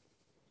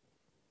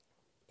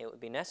 It would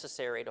be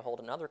necessary to hold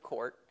another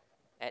court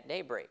at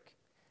daybreak.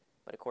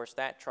 But, of course,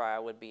 that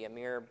trial would be a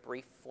mere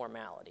brief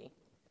formality,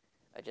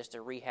 just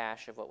a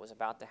rehash of what was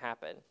about to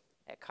happen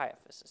at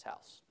Caiaphas'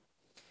 house.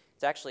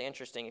 It's actually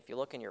interesting, if you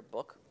look in your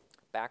book,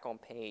 back on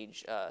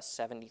page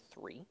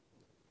 73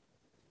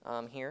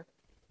 here,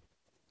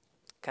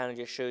 kind of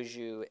just shows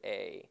you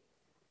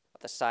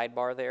the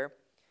sidebar there,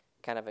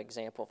 kind of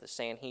example of the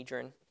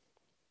Sanhedrin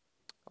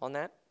on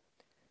that.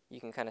 You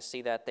can kind of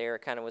see that there.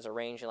 It kind of was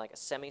arranged in like a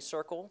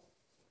semicircle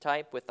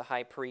type with the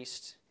high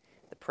priest,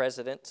 the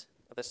president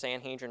of the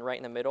Sanhedrin right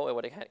in the middle. It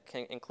would have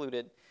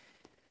included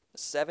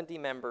 70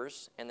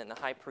 members, and then the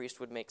high priest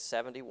would make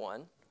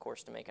 71, of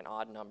course, to make an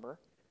odd number,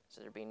 so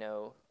there'd be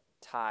no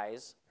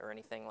ties or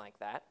anything like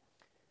that.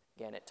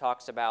 Again, it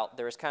talks about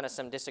there was kind of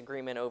some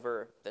disagreement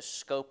over the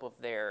scope of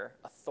their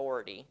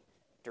authority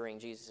during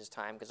Jesus'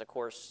 time, because, of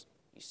course,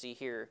 you see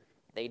here,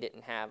 they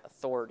didn't have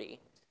authority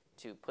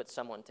to put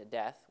someone to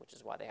death, which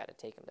is why they had to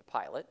take him to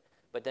Pilate.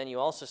 But then you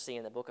also see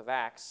in the book of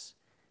Acts,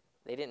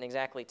 they didn't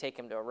exactly take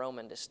him to a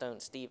Roman to stone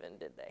Stephen,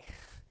 did they?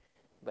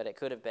 but it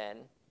could have been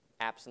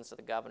absence of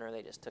the governor.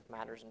 They just took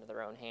matters into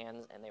their own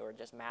hands, and they were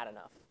just mad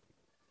enough.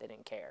 They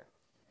didn't care.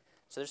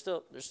 So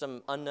there's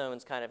some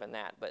unknowns kind of in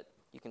that, but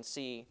you can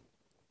see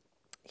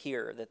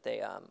here that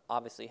they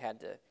obviously had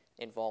to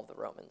involve the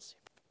Romans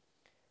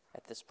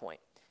at this point.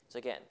 So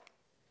again,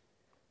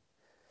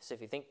 so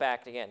if you think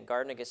back again,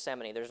 Garden of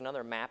Gethsemane, there's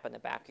another map in the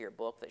back of your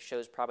book that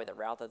shows probably the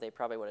route that they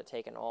probably would have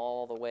taken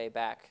all the way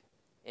back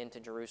into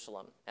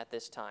Jerusalem at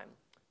this time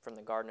from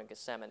the Garden of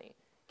Gethsemane.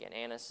 Again,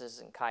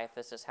 Annas' and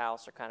Caiaphas'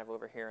 house are kind of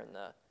over here in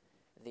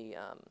the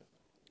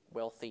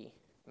wealthy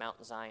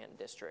Mount Zion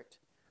district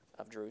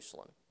of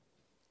Jerusalem.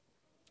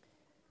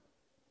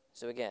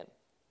 So again,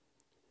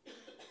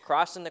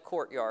 crossing the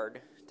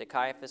courtyard to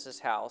Caiaphas'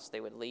 house, they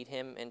would lead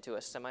him into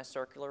a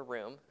semicircular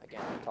room.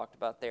 Again, we talked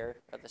about there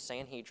of the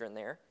Sanhedrin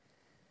there.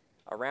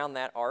 Around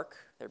that ark,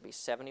 there'd be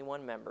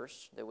 71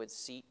 members that would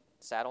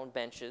sat on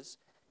benches,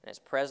 and as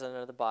president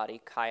of the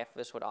body,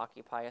 Caiaphas would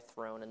occupy a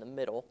throne in the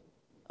middle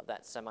of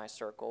that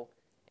semicircle,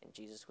 and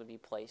Jesus would be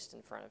placed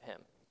in front of him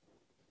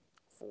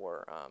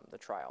for the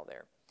trial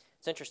there.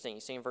 It's interesting.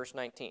 You see in verse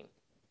 19.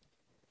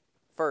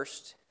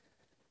 First,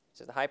 it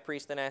says, the high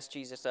priest then asked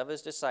Jesus of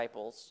his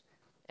disciples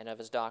and of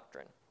his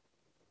doctrine.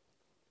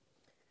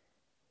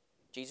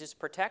 Jesus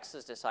protects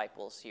his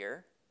disciples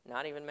here,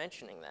 not even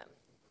mentioning them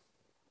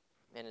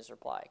in his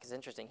reply. Because it's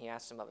interesting, he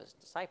asks them of his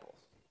disciples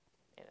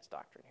in his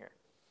doctrine here.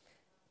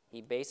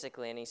 He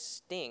basically, and he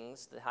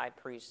stings the high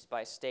priest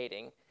by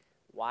stating,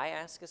 why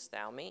askest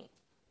thou me?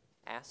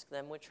 Ask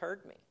them which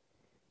heard me.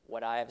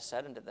 What I have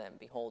said unto them,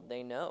 behold,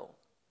 they know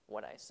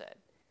what I said.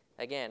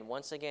 Again,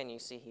 once again, you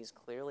see he's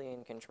clearly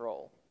in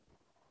control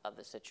of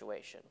the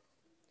situation.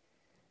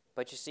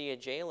 But you see a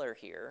jailer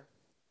here,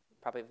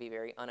 probably be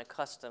very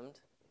unaccustomed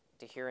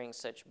to hearing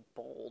such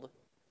bold,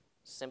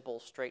 simple,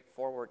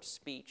 straightforward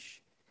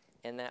speech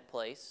in that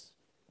place,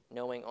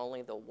 knowing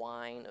only the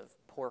whine of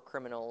poor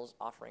criminals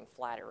offering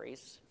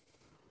flatteries,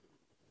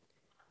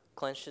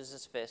 clenches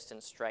his fist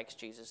and strikes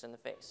Jesus in the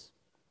face.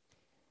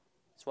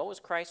 So what was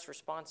Christ's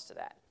response to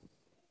that?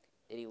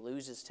 Did he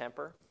lose his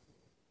temper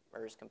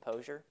or his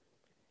composure?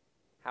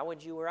 How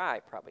would you or I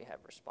probably have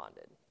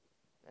responded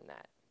in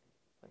that?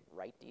 What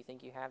right do you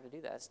think you have to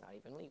do that? It's not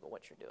even legal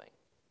what you're doing.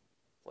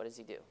 What does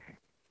he do?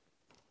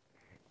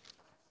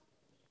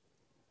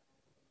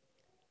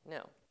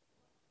 No.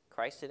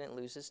 Christ didn't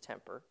lose his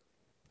temper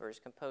or his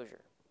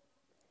composure.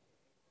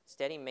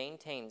 Instead, he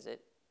maintains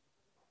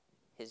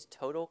his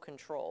total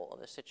control of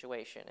the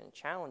situation, and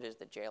challenges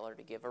the jailer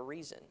to give a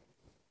reason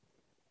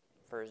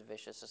for his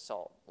vicious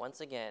assault.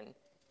 Once again,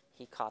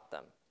 he caught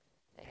them.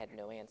 They had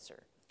no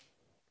answer.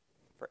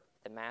 For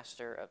the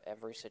master of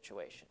every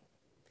situation.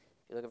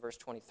 If you look at verse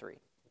 23.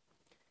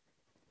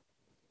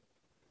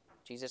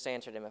 Jesus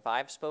answered him, if I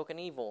have spoken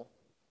evil,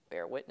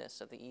 bear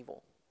witness of the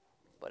evil.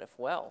 But if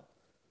well,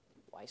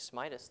 why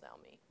smitest thou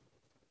me?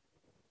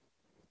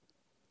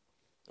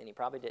 And he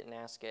probably didn't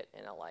ask it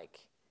in a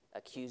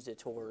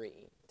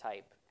accusatory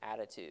type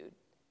attitude.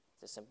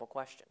 It's a simple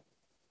question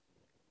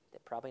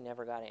that probably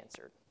never got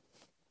answered.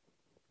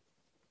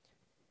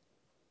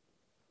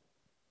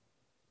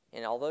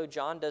 And although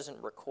John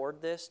doesn't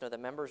record this, the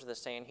members of the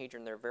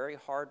Sanhedrin, they're very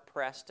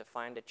hard-pressed to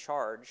find a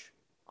charge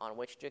on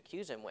which to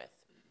accuse him with.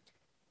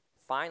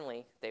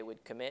 Finally, they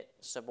would commit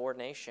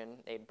subordination.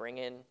 They'd bring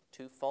in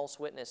 2 false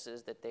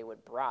witnesses that they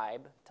would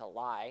bribe to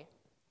lie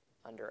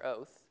under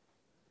oath.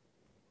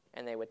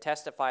 And they would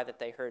testify that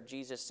they heard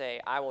Jesus say,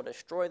 I will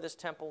destroy this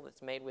temple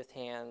that's made with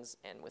hands,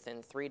 and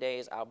within 3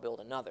 days I'll build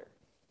another,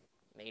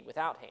 made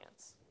without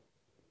hands.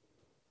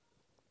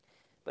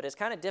 But it's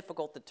kind of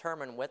difficult to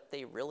determine what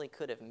they really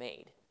could have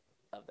made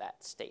of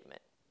that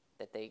statement,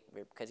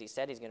 because he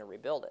said he's going to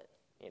rebuild it,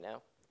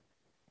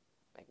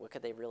 what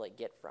could they really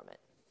get from it?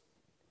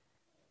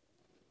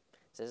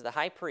 It says the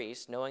high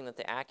priest, knowing that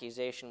the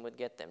accusation would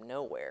get them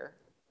nowhere,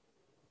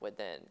 would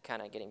then,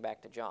 kind of getting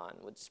back to John,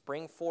 would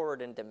spring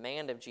forward and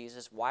demand of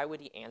Jesus, why would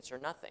he answer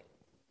nothing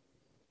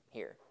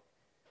here?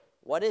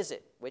 What is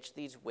it which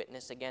these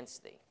witness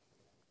against thee?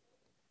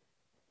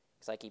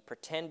 It's like he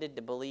pretended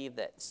to believe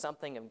that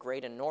something of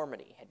great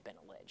enormity had been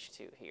alleged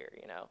to here,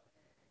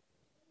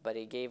 But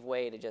he gave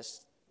way to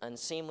just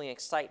unseemly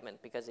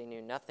excitement because he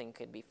knew nothing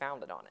could be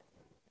founded on it.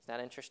 Isn't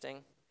that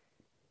interesting?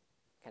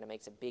 Kind of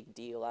makes a big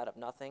deal out of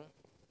nothing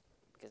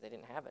because they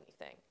didn't have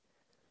anything.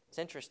 It's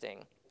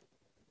interesting.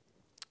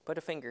 Put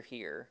a finger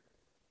here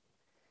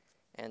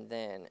and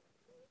then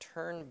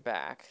turn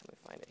back. Let me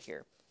find it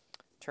here.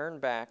 Turn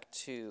back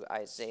to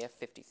Isaiah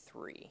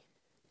 53,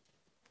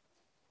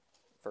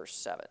 verse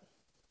 7.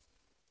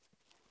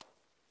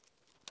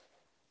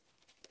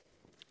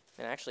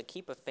 And actually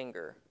keep a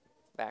finger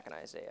back in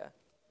Isaiah.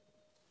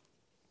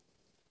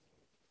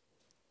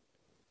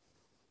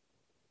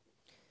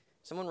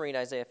 Someone read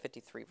Isaiah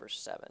 53, verse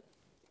 7.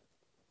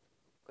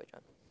 Go ahead,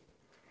 John.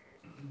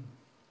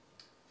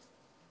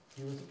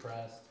 He was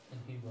oppressed, and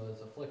he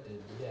was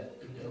afflicted, yet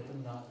he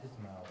opened not his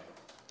mouth.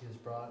 He was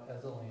brought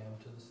as a lamb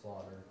to the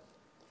slaughter,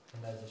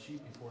 and as a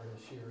sheep before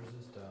his shearers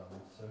is dumb,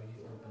 so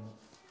he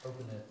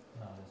openeth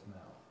not his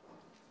mouth.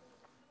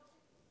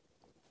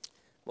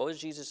 What was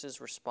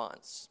Jesus'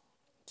 response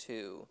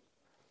to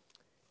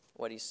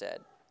what he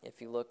said?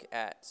 If you look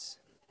at,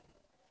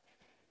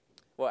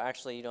 well,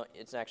 actually,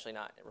 it's actually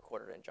not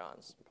recorded in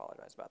John's. I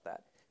apologize about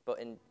that. But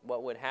in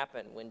what would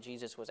happen when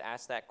Jesus was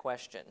asked that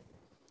question,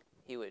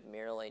 he would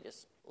merely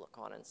just look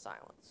on in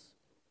silence,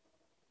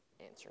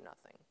 answer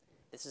nothing.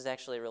 This is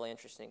actually a really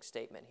interesting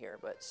statement here,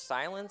 but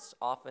silence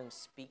often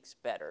speaks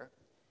better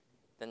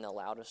than the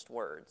loudest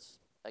words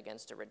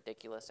against a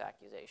ridiculous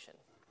accusation.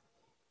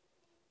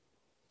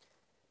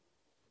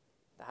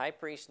 The high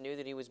priest knew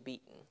that he was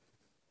beaten,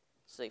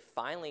 so he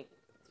finally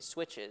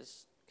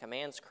switches,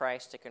 commands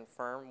Christ to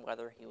confirm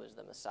whether he was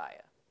the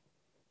Messiah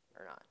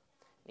or not.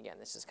 Again,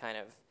 this is kind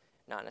of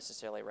not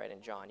necessarily right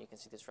in John. You can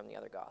see this from the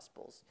other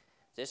Gospels.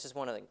 This is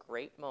one of the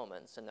great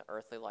moments in the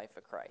earthly life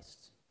of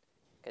Christ,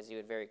 because he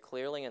would very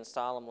clearly and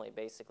solemnly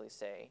basically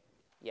say,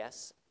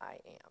 yes, I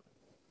am.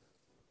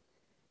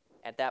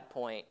 At that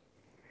point,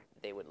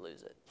 they would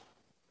lose it.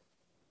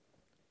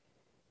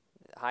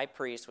 The high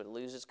priest would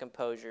lose his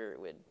composure,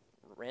 would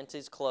rent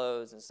his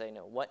clothes and say,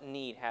 no, what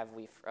need have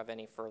we of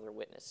any further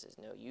witnesses?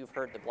 No, you've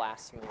heard the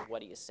blasphemy,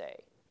 what do you say?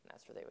 And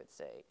that's where they would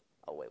say,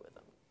 away with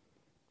them.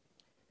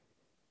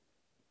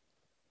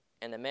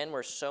 And the men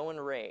were so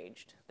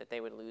enraged that they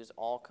would lose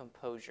all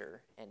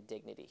composure and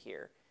dignity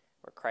here.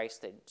 Where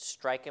Christ, they'd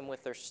strike him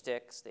with their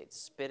sticks, they'd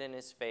spit in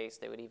his face,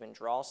 they would even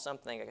draw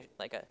something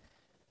like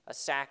a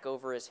sack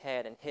over his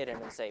head and hit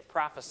him and say,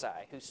 prophesy,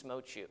 who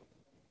smote you?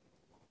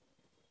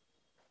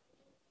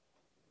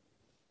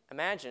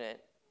 Imagine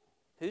it.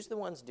 Who's the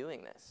ones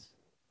doing this?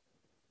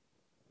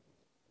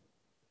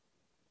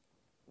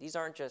 These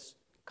aren't just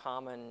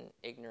common,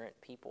 ignorant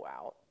people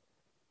out.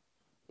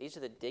 These are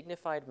the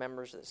dignified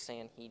members of the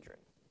Sanhedrin,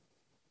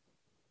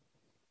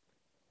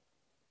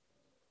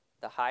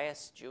 the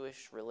highest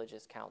Jewish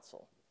religious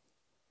council.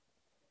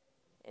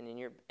 And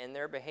in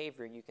their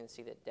behavior, you can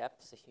see the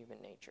depths of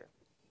human nature.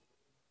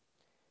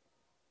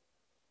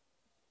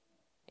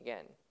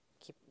 Again,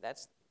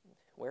 that's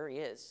where he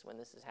is when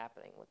this is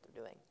happening, what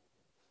they're doing.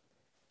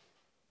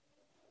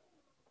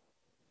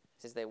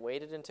 It says they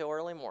waited until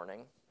early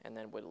morning and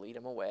then would lead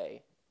him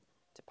away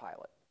to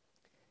Pilate.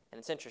 And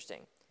it's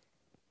interesting.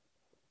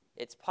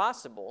 It's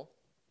possible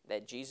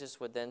that Jesus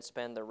would then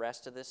spend the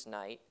rest of this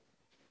night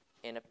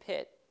in a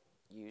pit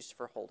used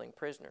for holding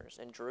prisoners.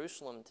 In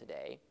Jerusalem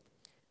today,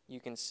 you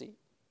can see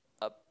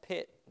a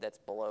pit that's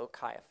below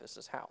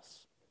Caiaphas'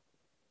 house.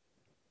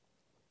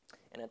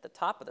 And at the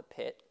top of the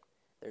pit,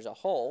 there's a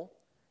hole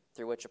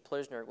through which a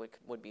prisoner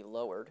would be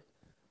lowered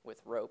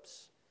with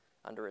ropes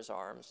under his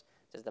arms.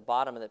 It says the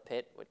bottom of the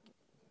pit would,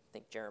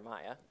 think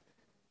Jeremiah,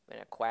 in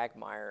a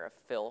quagmire of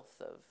filth,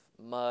 of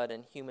mud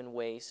and human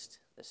waste,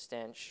 the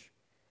stench.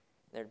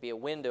 There'd be a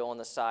window on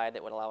the side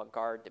that would allow a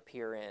guard to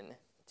peer in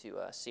to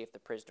see if the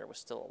prisoner was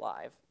still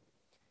alive.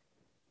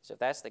 So if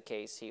that's the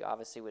case, he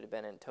obviously would have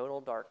been in total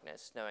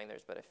darkness, knowing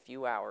there's but a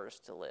few hours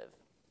to live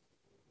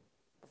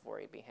before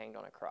he'd be hanged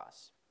on a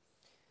cross.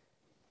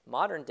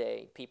 Modern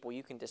day people,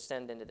 you can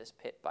descend into this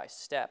pit by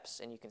steps,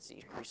 and you can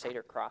see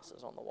crusader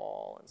crosses on the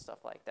wall and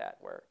stuff like that,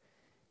 where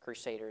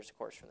crusaders, of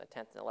course, from the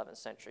 10th and 11th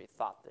century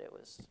thought that it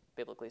was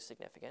biblically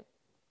significant.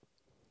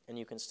 And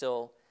you can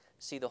still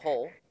see the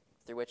hole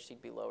through which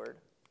he'd be lowered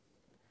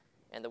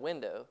and the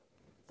window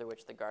through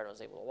which the guard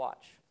was able to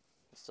watch.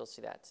 You still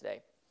see that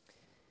today.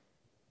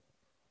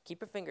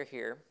 Keep a finger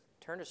here.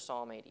 Turn to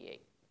Psalm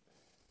 88.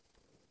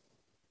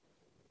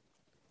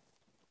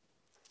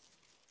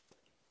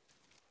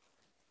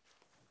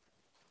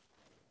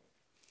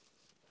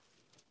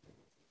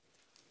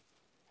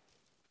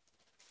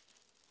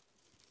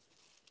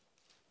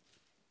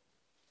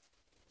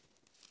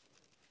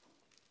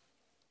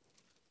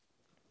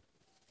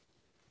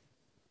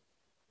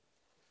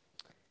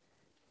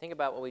 Think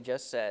about what we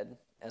just said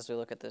as we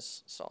look at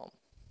this psalm.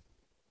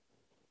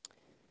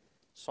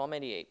 Psalm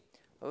 88.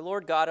 O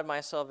Lord God of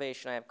my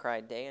salvation, I have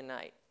cried day and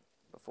night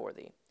before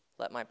thee.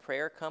 Let my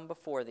prayer come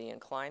before thee,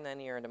 incline thine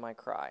ear unto my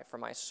cry. For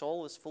my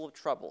soul is full of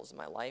troubles, and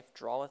my life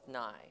draweth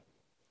nigh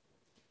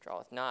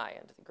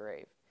unto the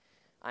grave.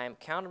 I am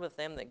counted with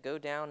them that go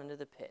down into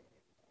the pit.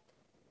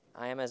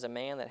 I am as a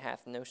man that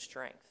hath no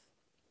strength.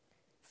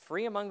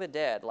 Free among the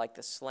dead, like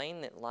the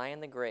slain that lie in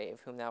the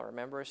grave, whom thou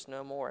rememberest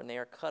no more, and they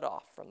are cut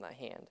off from thy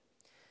hand.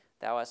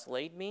 Thou hast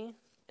laid me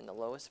in the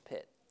lowest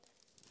pit,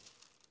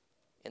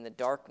 in the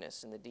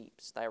darkness and the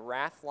deeps. Thy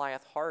wrath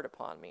lieth hard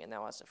upon me, and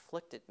thou hast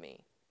afflicted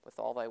me with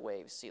all thy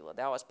waves, Selah.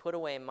 Thou hast put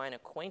away mine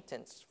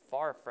acquaintance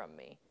far from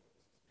me.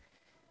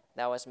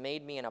 Thou hast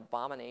made me an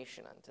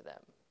abomination unto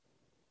them.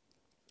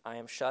 I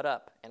am shut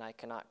up, and I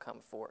cannot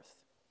come forth.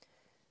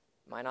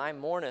 Mine eye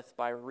mourneth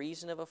by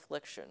reason of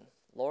affliction.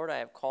 Lord, I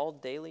have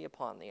called daily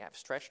upon thee. I have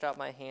stretched out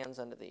my hands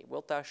unto thee.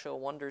 Wilt thou show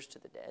wonders to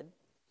the dead?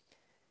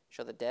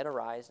 Shall the dead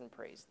arise and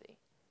praise thee?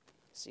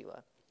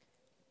 Selah.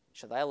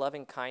 Shall thy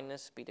loving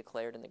kindness be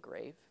declared in the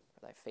grave,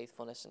 or thy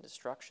faithfulness in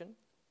destruction?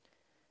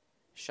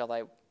 Shall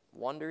thy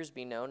wonders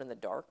be known in the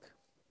dark,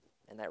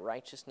 and thy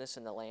righteousness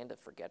in the land of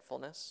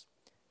forgetfulness?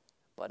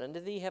 But unto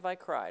thee have I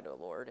cried, O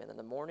Lord, and in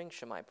the morning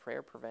shall my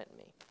prayer prevent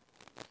me.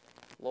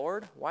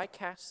 Lord, why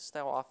castest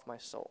thou off my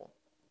soul?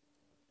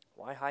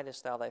 Why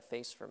hidest thou thy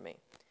face from me?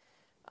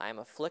 I am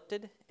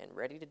afflicted and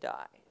ready to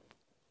die.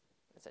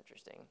 That's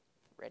interesting.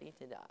 Ready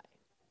to die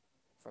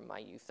from my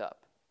youth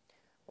up.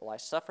 While I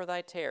suffer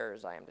thy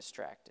terrors, I am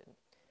distracted.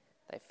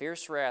 Thy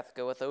fierce wrath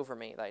goeth over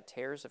me. Thy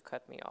terrors have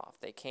cut me off.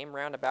 They came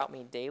round about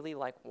me daily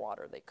like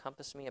water. They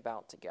compass me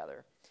about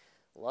together.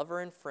 Lover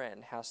and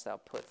friend hast thou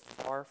put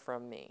far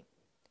from me,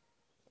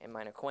 and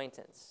mine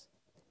acquaintance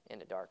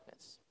into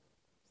darkness.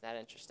 Is that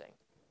interesting?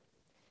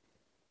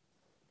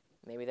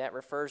 Maybe that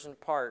refers in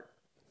part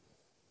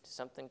to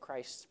something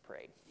Christ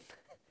prayed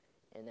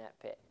in that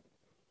pit.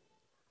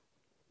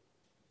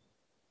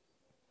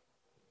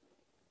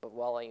 But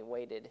while he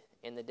waited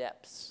in the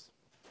depths,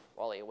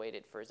 while he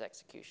waited for his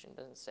execution,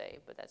 doesn't say,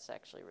 but that's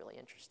actually really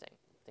interesting.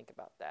 Think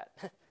about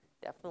that.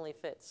 Definitely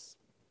fits.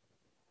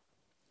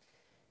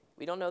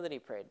 We don't know that he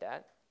prayed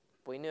that.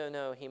 We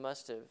know he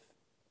must have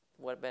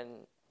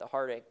the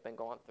heartache been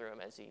going through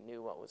him as he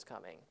knew what was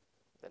coming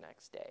the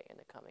next day in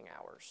the coming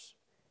hours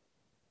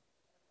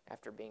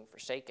after being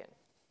forsaken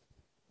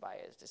by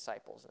his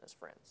disciples and his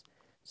friends.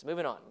 So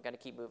moving on, we've got to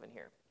keep moving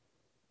here.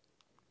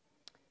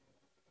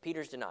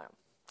 Peter's denial.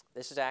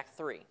 This is Act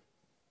 3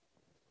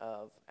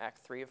 of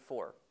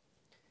 4.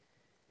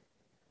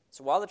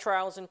 So while the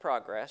trial is in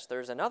progress,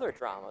 there's another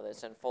drama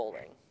that's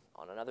unfolding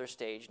on another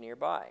stage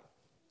nearby.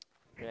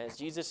 And as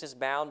Jesus is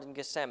bound in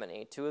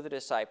Gethsemane, two of the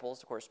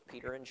disciples, of course,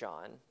 Peter and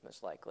John,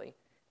 most likely,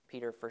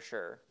 Peter for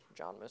sure,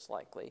 John most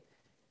likely,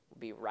 would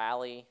be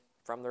rally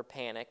from their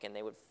panic, and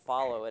they would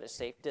follow at a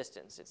safe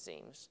distance, it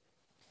seems.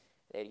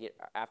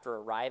 After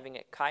arriving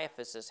at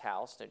Caiaphas'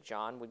 house,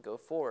 John would go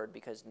forward,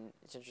 because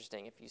it's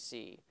interesting if you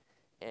see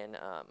in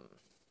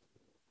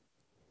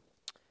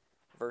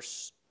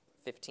verse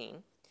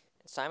 15.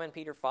 Simon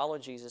Peter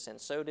followed Jesus, and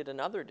so did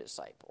another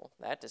disciple.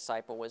 That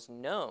disciple was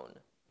known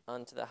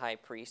unto the high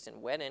priest,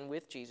 and went in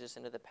with Jesus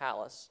into the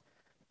palace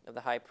of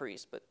the high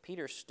priest. But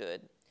Peter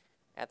stood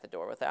at the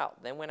door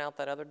without. Then went out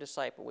that other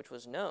disciple, which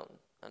was known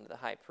unto the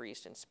high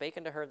priest, and spake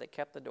unto her that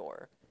kept the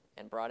door,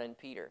 and brought in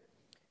Peter.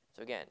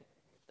 So again,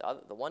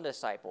 the one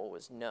disciple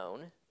was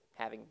known,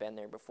 having been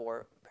there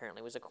before,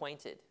 apparently was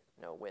acquainted,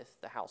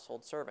 with the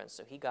household servants.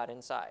 So he got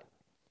inside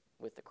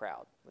with the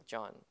crowd, with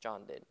John.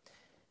 John did.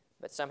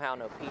 But somehow,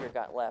 Peter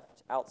got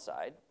left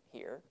outside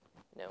here.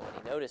 When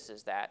he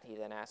notices that, he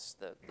then asks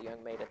the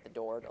young maid at the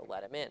door to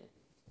let him in,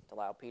 to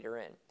allow Peter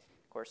in.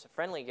 Of course, a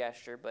friendly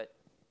gesture, but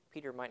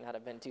Peter might not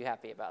have been too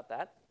happy about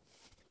that.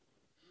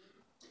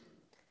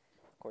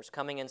 Of course,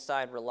 coming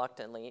inside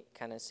reluctantly,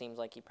 kind of seems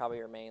like he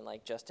probably remained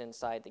just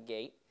inside the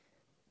gate,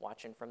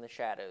 watching from the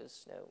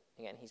shadows.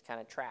 Again, he's kind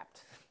of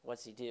trapped.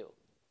 What's he do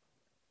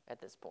at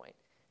this point?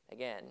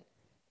 Again,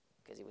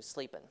 because he was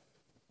sleeping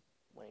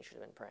when he should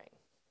have been praying.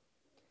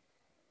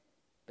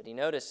 But he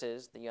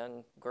notices the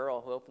young girl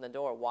who opened the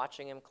door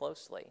watching him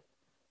closely.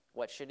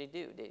 What should he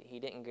do? He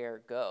didn't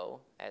dare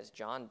go, as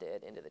John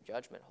did, into the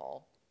judgment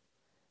hall.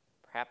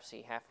 Perhaps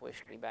he half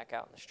wished to be back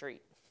out in the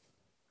street.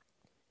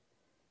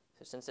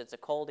 So since it's a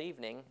cold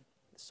evening,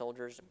 the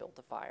soldiers have built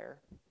a fire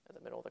in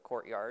the middle of the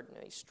courtyard.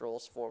 He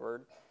strolls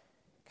forward,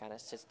 kind of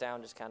sits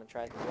down, just kind of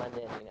tries to blend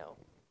in,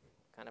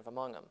 kind of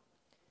among them.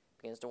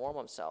 Begins to warm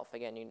himself.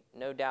 Again,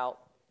 no doubt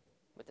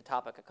what the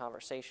topic of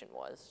conversation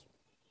was.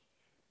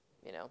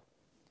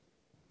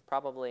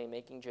 Probably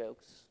making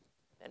jokes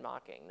and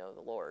mocking, the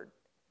Lord.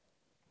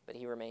 But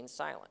he remained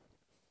silent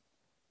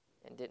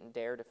and didn't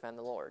dare defend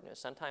the Lord.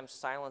 Sometimes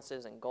silence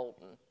isn't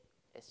golden,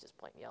 it's just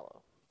plain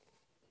yellow.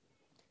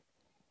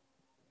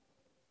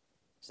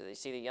 So they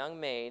see the young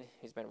maid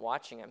who's been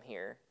watching him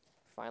here,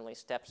 finally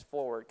steps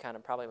forward, kind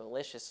of probably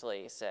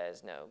maliciously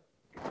says, "No,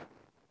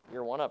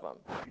 you're one of them."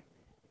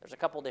 There's a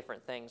couple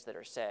different things that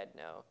are said.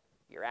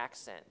 Your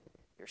accent,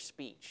 your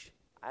speech.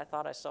 I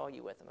thought I saw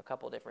you with him. A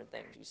couple different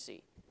things you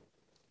see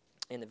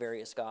in the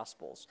various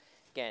Gospels.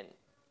 Again,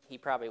 he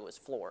probably was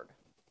floored,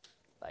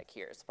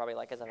 here. It's probably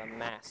as if a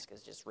mask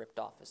is just ripped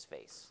off his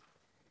face.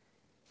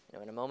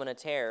 In a moment of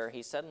terror,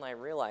 he suddenly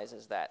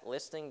realizes that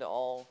listening to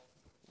all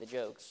the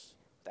jokes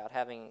without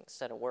having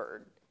said a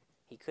word,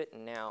 he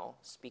couldn't now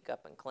speak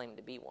up and claim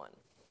to be one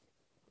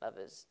of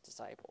his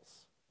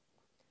disciples.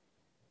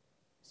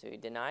 So he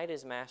denied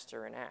his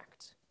master in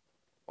act,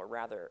 or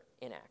rather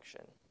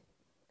inaction.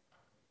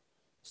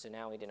 So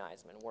now he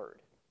denies him in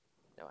word.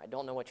 "No, I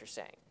don't know what you're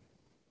saying,"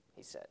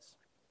 he says.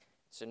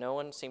 So no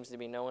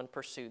one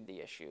pursued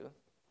the issue,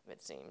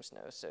 it seems.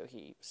 So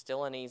he's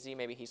still uneasy.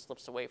 Maybe he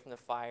slips away from the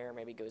fire.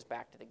 Maybe goes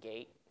back to the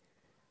gate.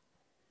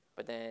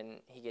 But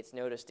then he gets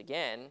noticed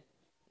again.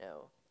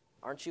 "No,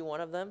 aren't you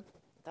one of them?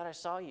 I thought I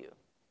saw you."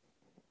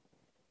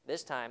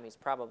 This time he's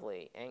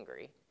probably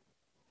angry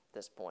at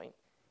this point.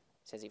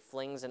 It says he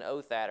flings an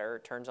oath at her,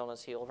 turns on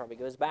his heel, probably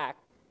goes back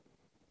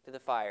to the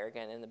fire,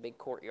 again in the big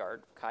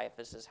courtyard of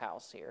Caiaphas'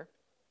 house here.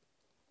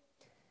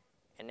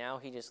 And now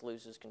he just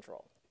loses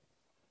control.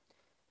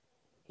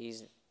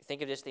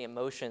 Think of just the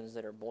emotions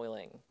that are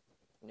boiling,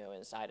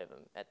 inside of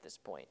him at this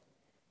point.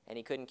 And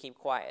he couldn't keep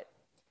quiet.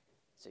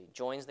 So he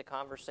joins the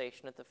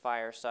conversation at the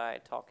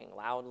fireside, talking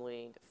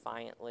loudly,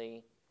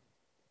 defiantly.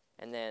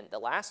 And then the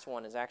last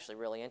one is actually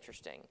really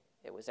interesting.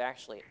 It was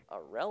actually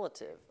a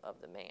relative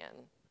of the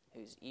man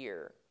whose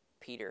ear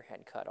Peter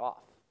had cut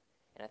off.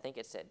 And I think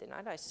it said, "Did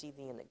not I see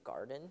thee in the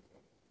garden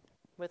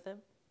with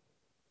him?"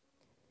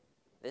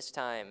 This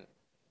time,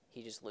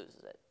 he just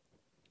loses it.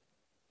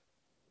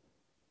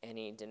 And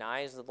he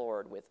denies the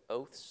Lord with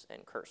oaths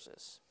and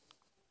curses.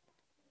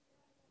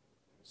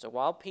 So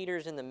while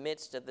Peter's in the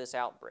midst of this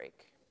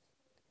outbreak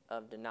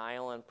of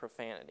denial and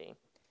profanity,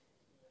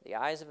 the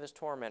eyes of his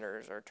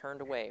tormentors are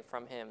turned away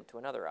from him to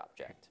another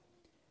object.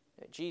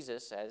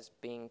 Jesus, as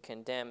being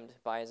condemned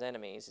by his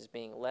enemies, is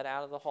being led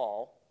out of the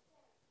hall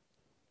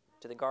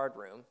to the guard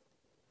room,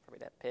 probably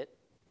that pit,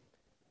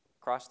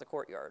 across the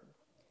courtyard.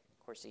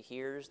 Of course, he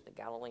hears the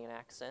Galilean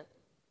accent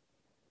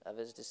of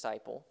his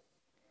disciple.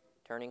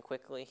 Turning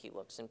quickly, he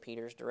looks in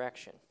Peter's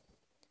direction.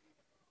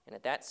 And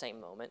at that same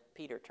moment,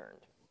 Peter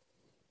turned,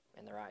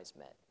 and their eyes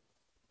met.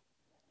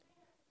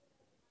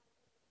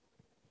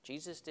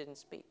 Jesus didn't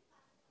speak,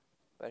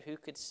 but who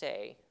could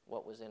say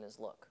what was in his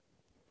look?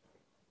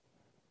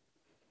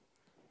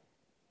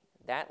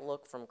 That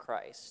look from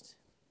Christ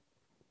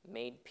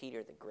made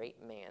Peter the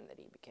great man that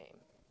he became.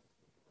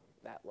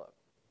 That look.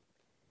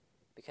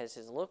 Because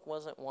his look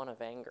wasn't one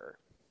of anger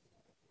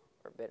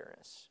or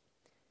bitterness,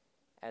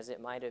 as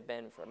it might have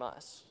been from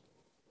us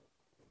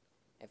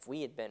if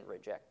we had been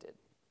rejected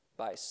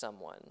by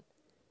someone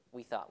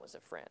we thought was a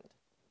friend.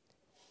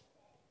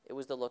 It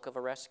was the look of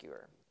a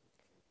rescuer.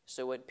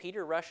 So would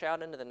Peter rush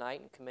out into the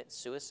night and commit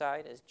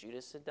suicide as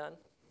Judas had done?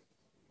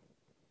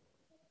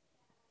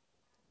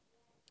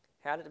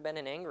 Had it been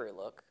an angry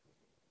look,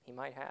 he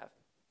might have.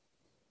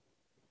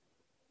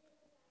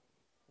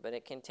 But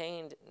it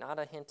contained not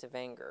a hint of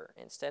anger.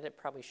 Instead, it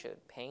probably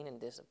showed pain and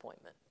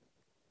disappointment,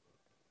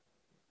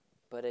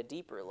 but a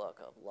deeper look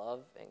of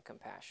love and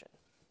compassion.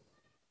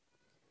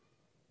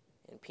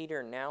 And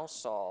Peter now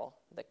saw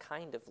the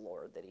kind of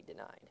Lord that he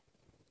denied.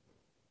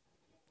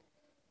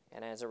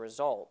 And as a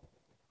result,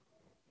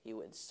 he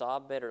would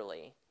sob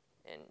bitterly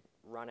and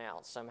run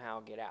out, somehow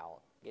get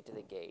to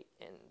the gate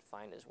and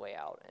find his way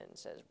out, and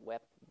says,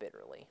 wept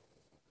bitterly.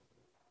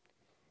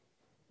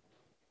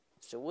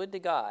 So would to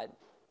God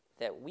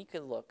that we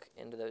could look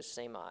into those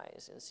same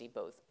eyes and see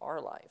both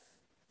our life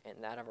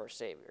and that of our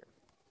Savior.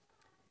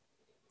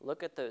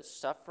 Look at those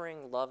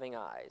suffering, loving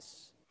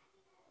eyes.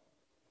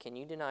 Can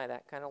you deny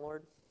that kind of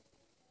Lord?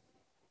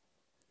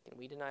 Can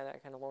we deny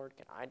that kind of Lord?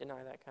 Can I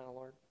deny that kind of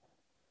Lord?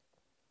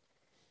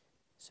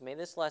 So may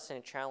this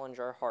lesson challenge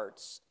our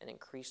hearts and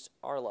increase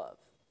our love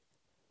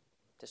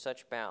to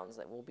such bounds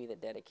that we'll be the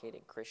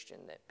dedicated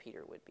Christian that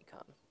Peter would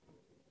become.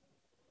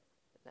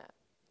 That.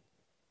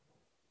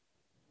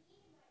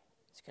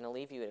 It's going to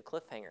leave you at a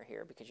cliffhanger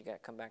here because you got to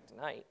come back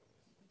tonight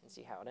and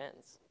see how it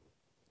ends.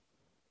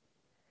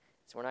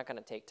 So we're not going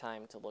to take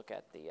time to look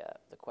at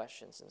the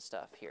questions and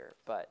stuff here,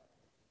 but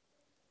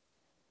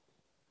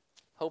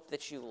hope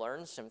that you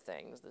learned some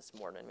things this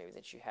morning maybe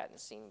that you hadn't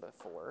seen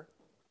before.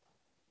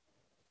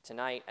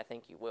 Tonight, I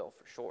think you will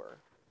for sure,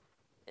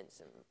 and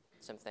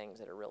some things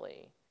that are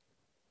really,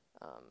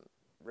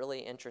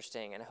 really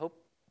interesting. And I hope,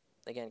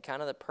 again, kind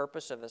of the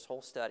purpose of this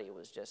whole study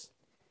was just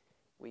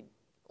we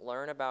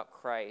learn about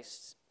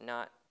Christ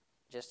not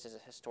just as a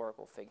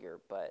historical figure,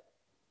 but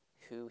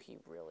who he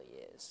really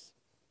is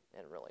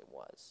and really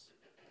was.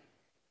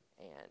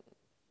 And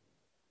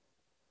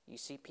you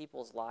see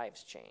people's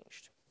lives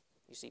changed.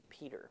 You see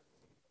Peter.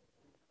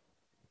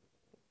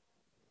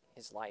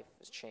 His life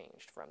was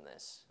changed from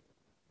this.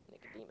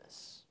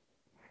 Nicodemus,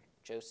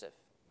 Joseph.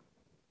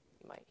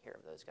 You might hear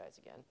of those guys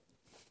again.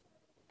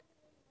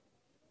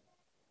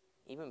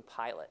 Even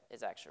Pilate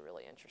is actually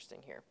really interesting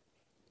here.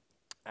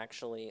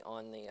 Actually,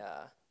 on the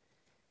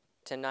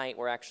tonight,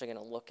 we're actually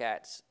going to look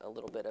at a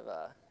little bit of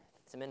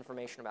some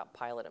information about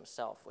Pilate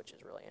himself, which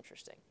is really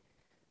interesting.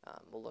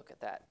 We'll look at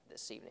that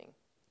this evening.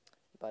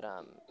 But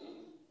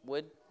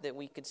would that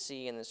we could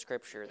see in the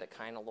Scripture the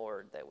kind of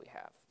Lord that we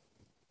have,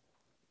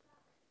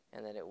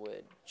 and that it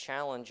would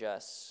challenge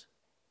us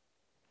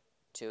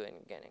to,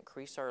 again,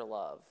 increase our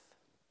love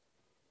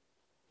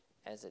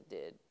as it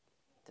did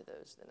to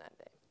those in that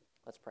day.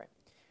 Let's pray.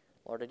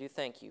 Lord, I do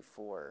thank you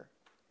for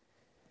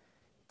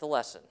the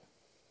lesson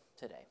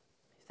today.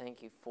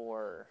 Thank you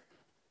for,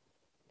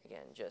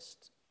 again,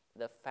 just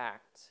the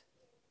fact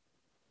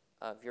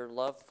of your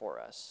love for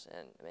us.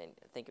 And I mean,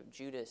 think of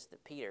Judas, the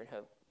Peter,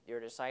 your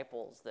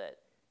disciples that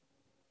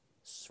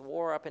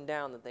swore up and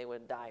down that they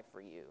would die for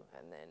you.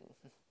 And then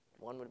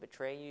one would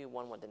betray you,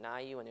 one would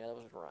deny you, and the other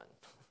would run.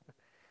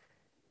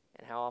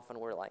 And how often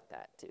we're like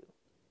that too.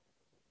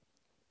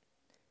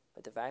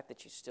 But the fact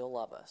that you still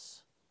love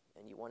us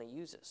and you want to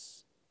use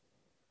us,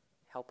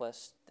 help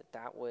us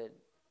that would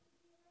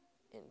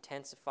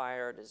intensify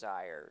our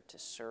desire to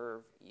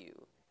serve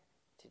you,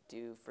 to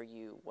do for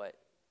you what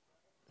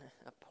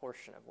a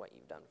portion of what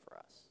you've done for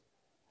us.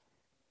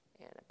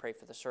 And I pray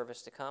for the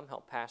service to come.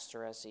 Help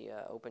Pastor as he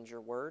opens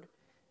your word,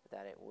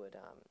 that it would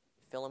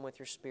fill him with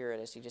your spirit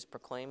as he just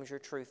proclaims your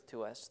truth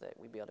to us, that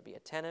we'd be able to be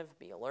attentive,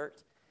 be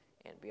alert,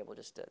 and be able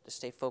just to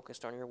stay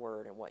focused on your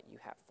word and what you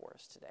have for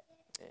us today.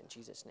 In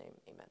Jesus' name,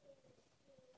 amen.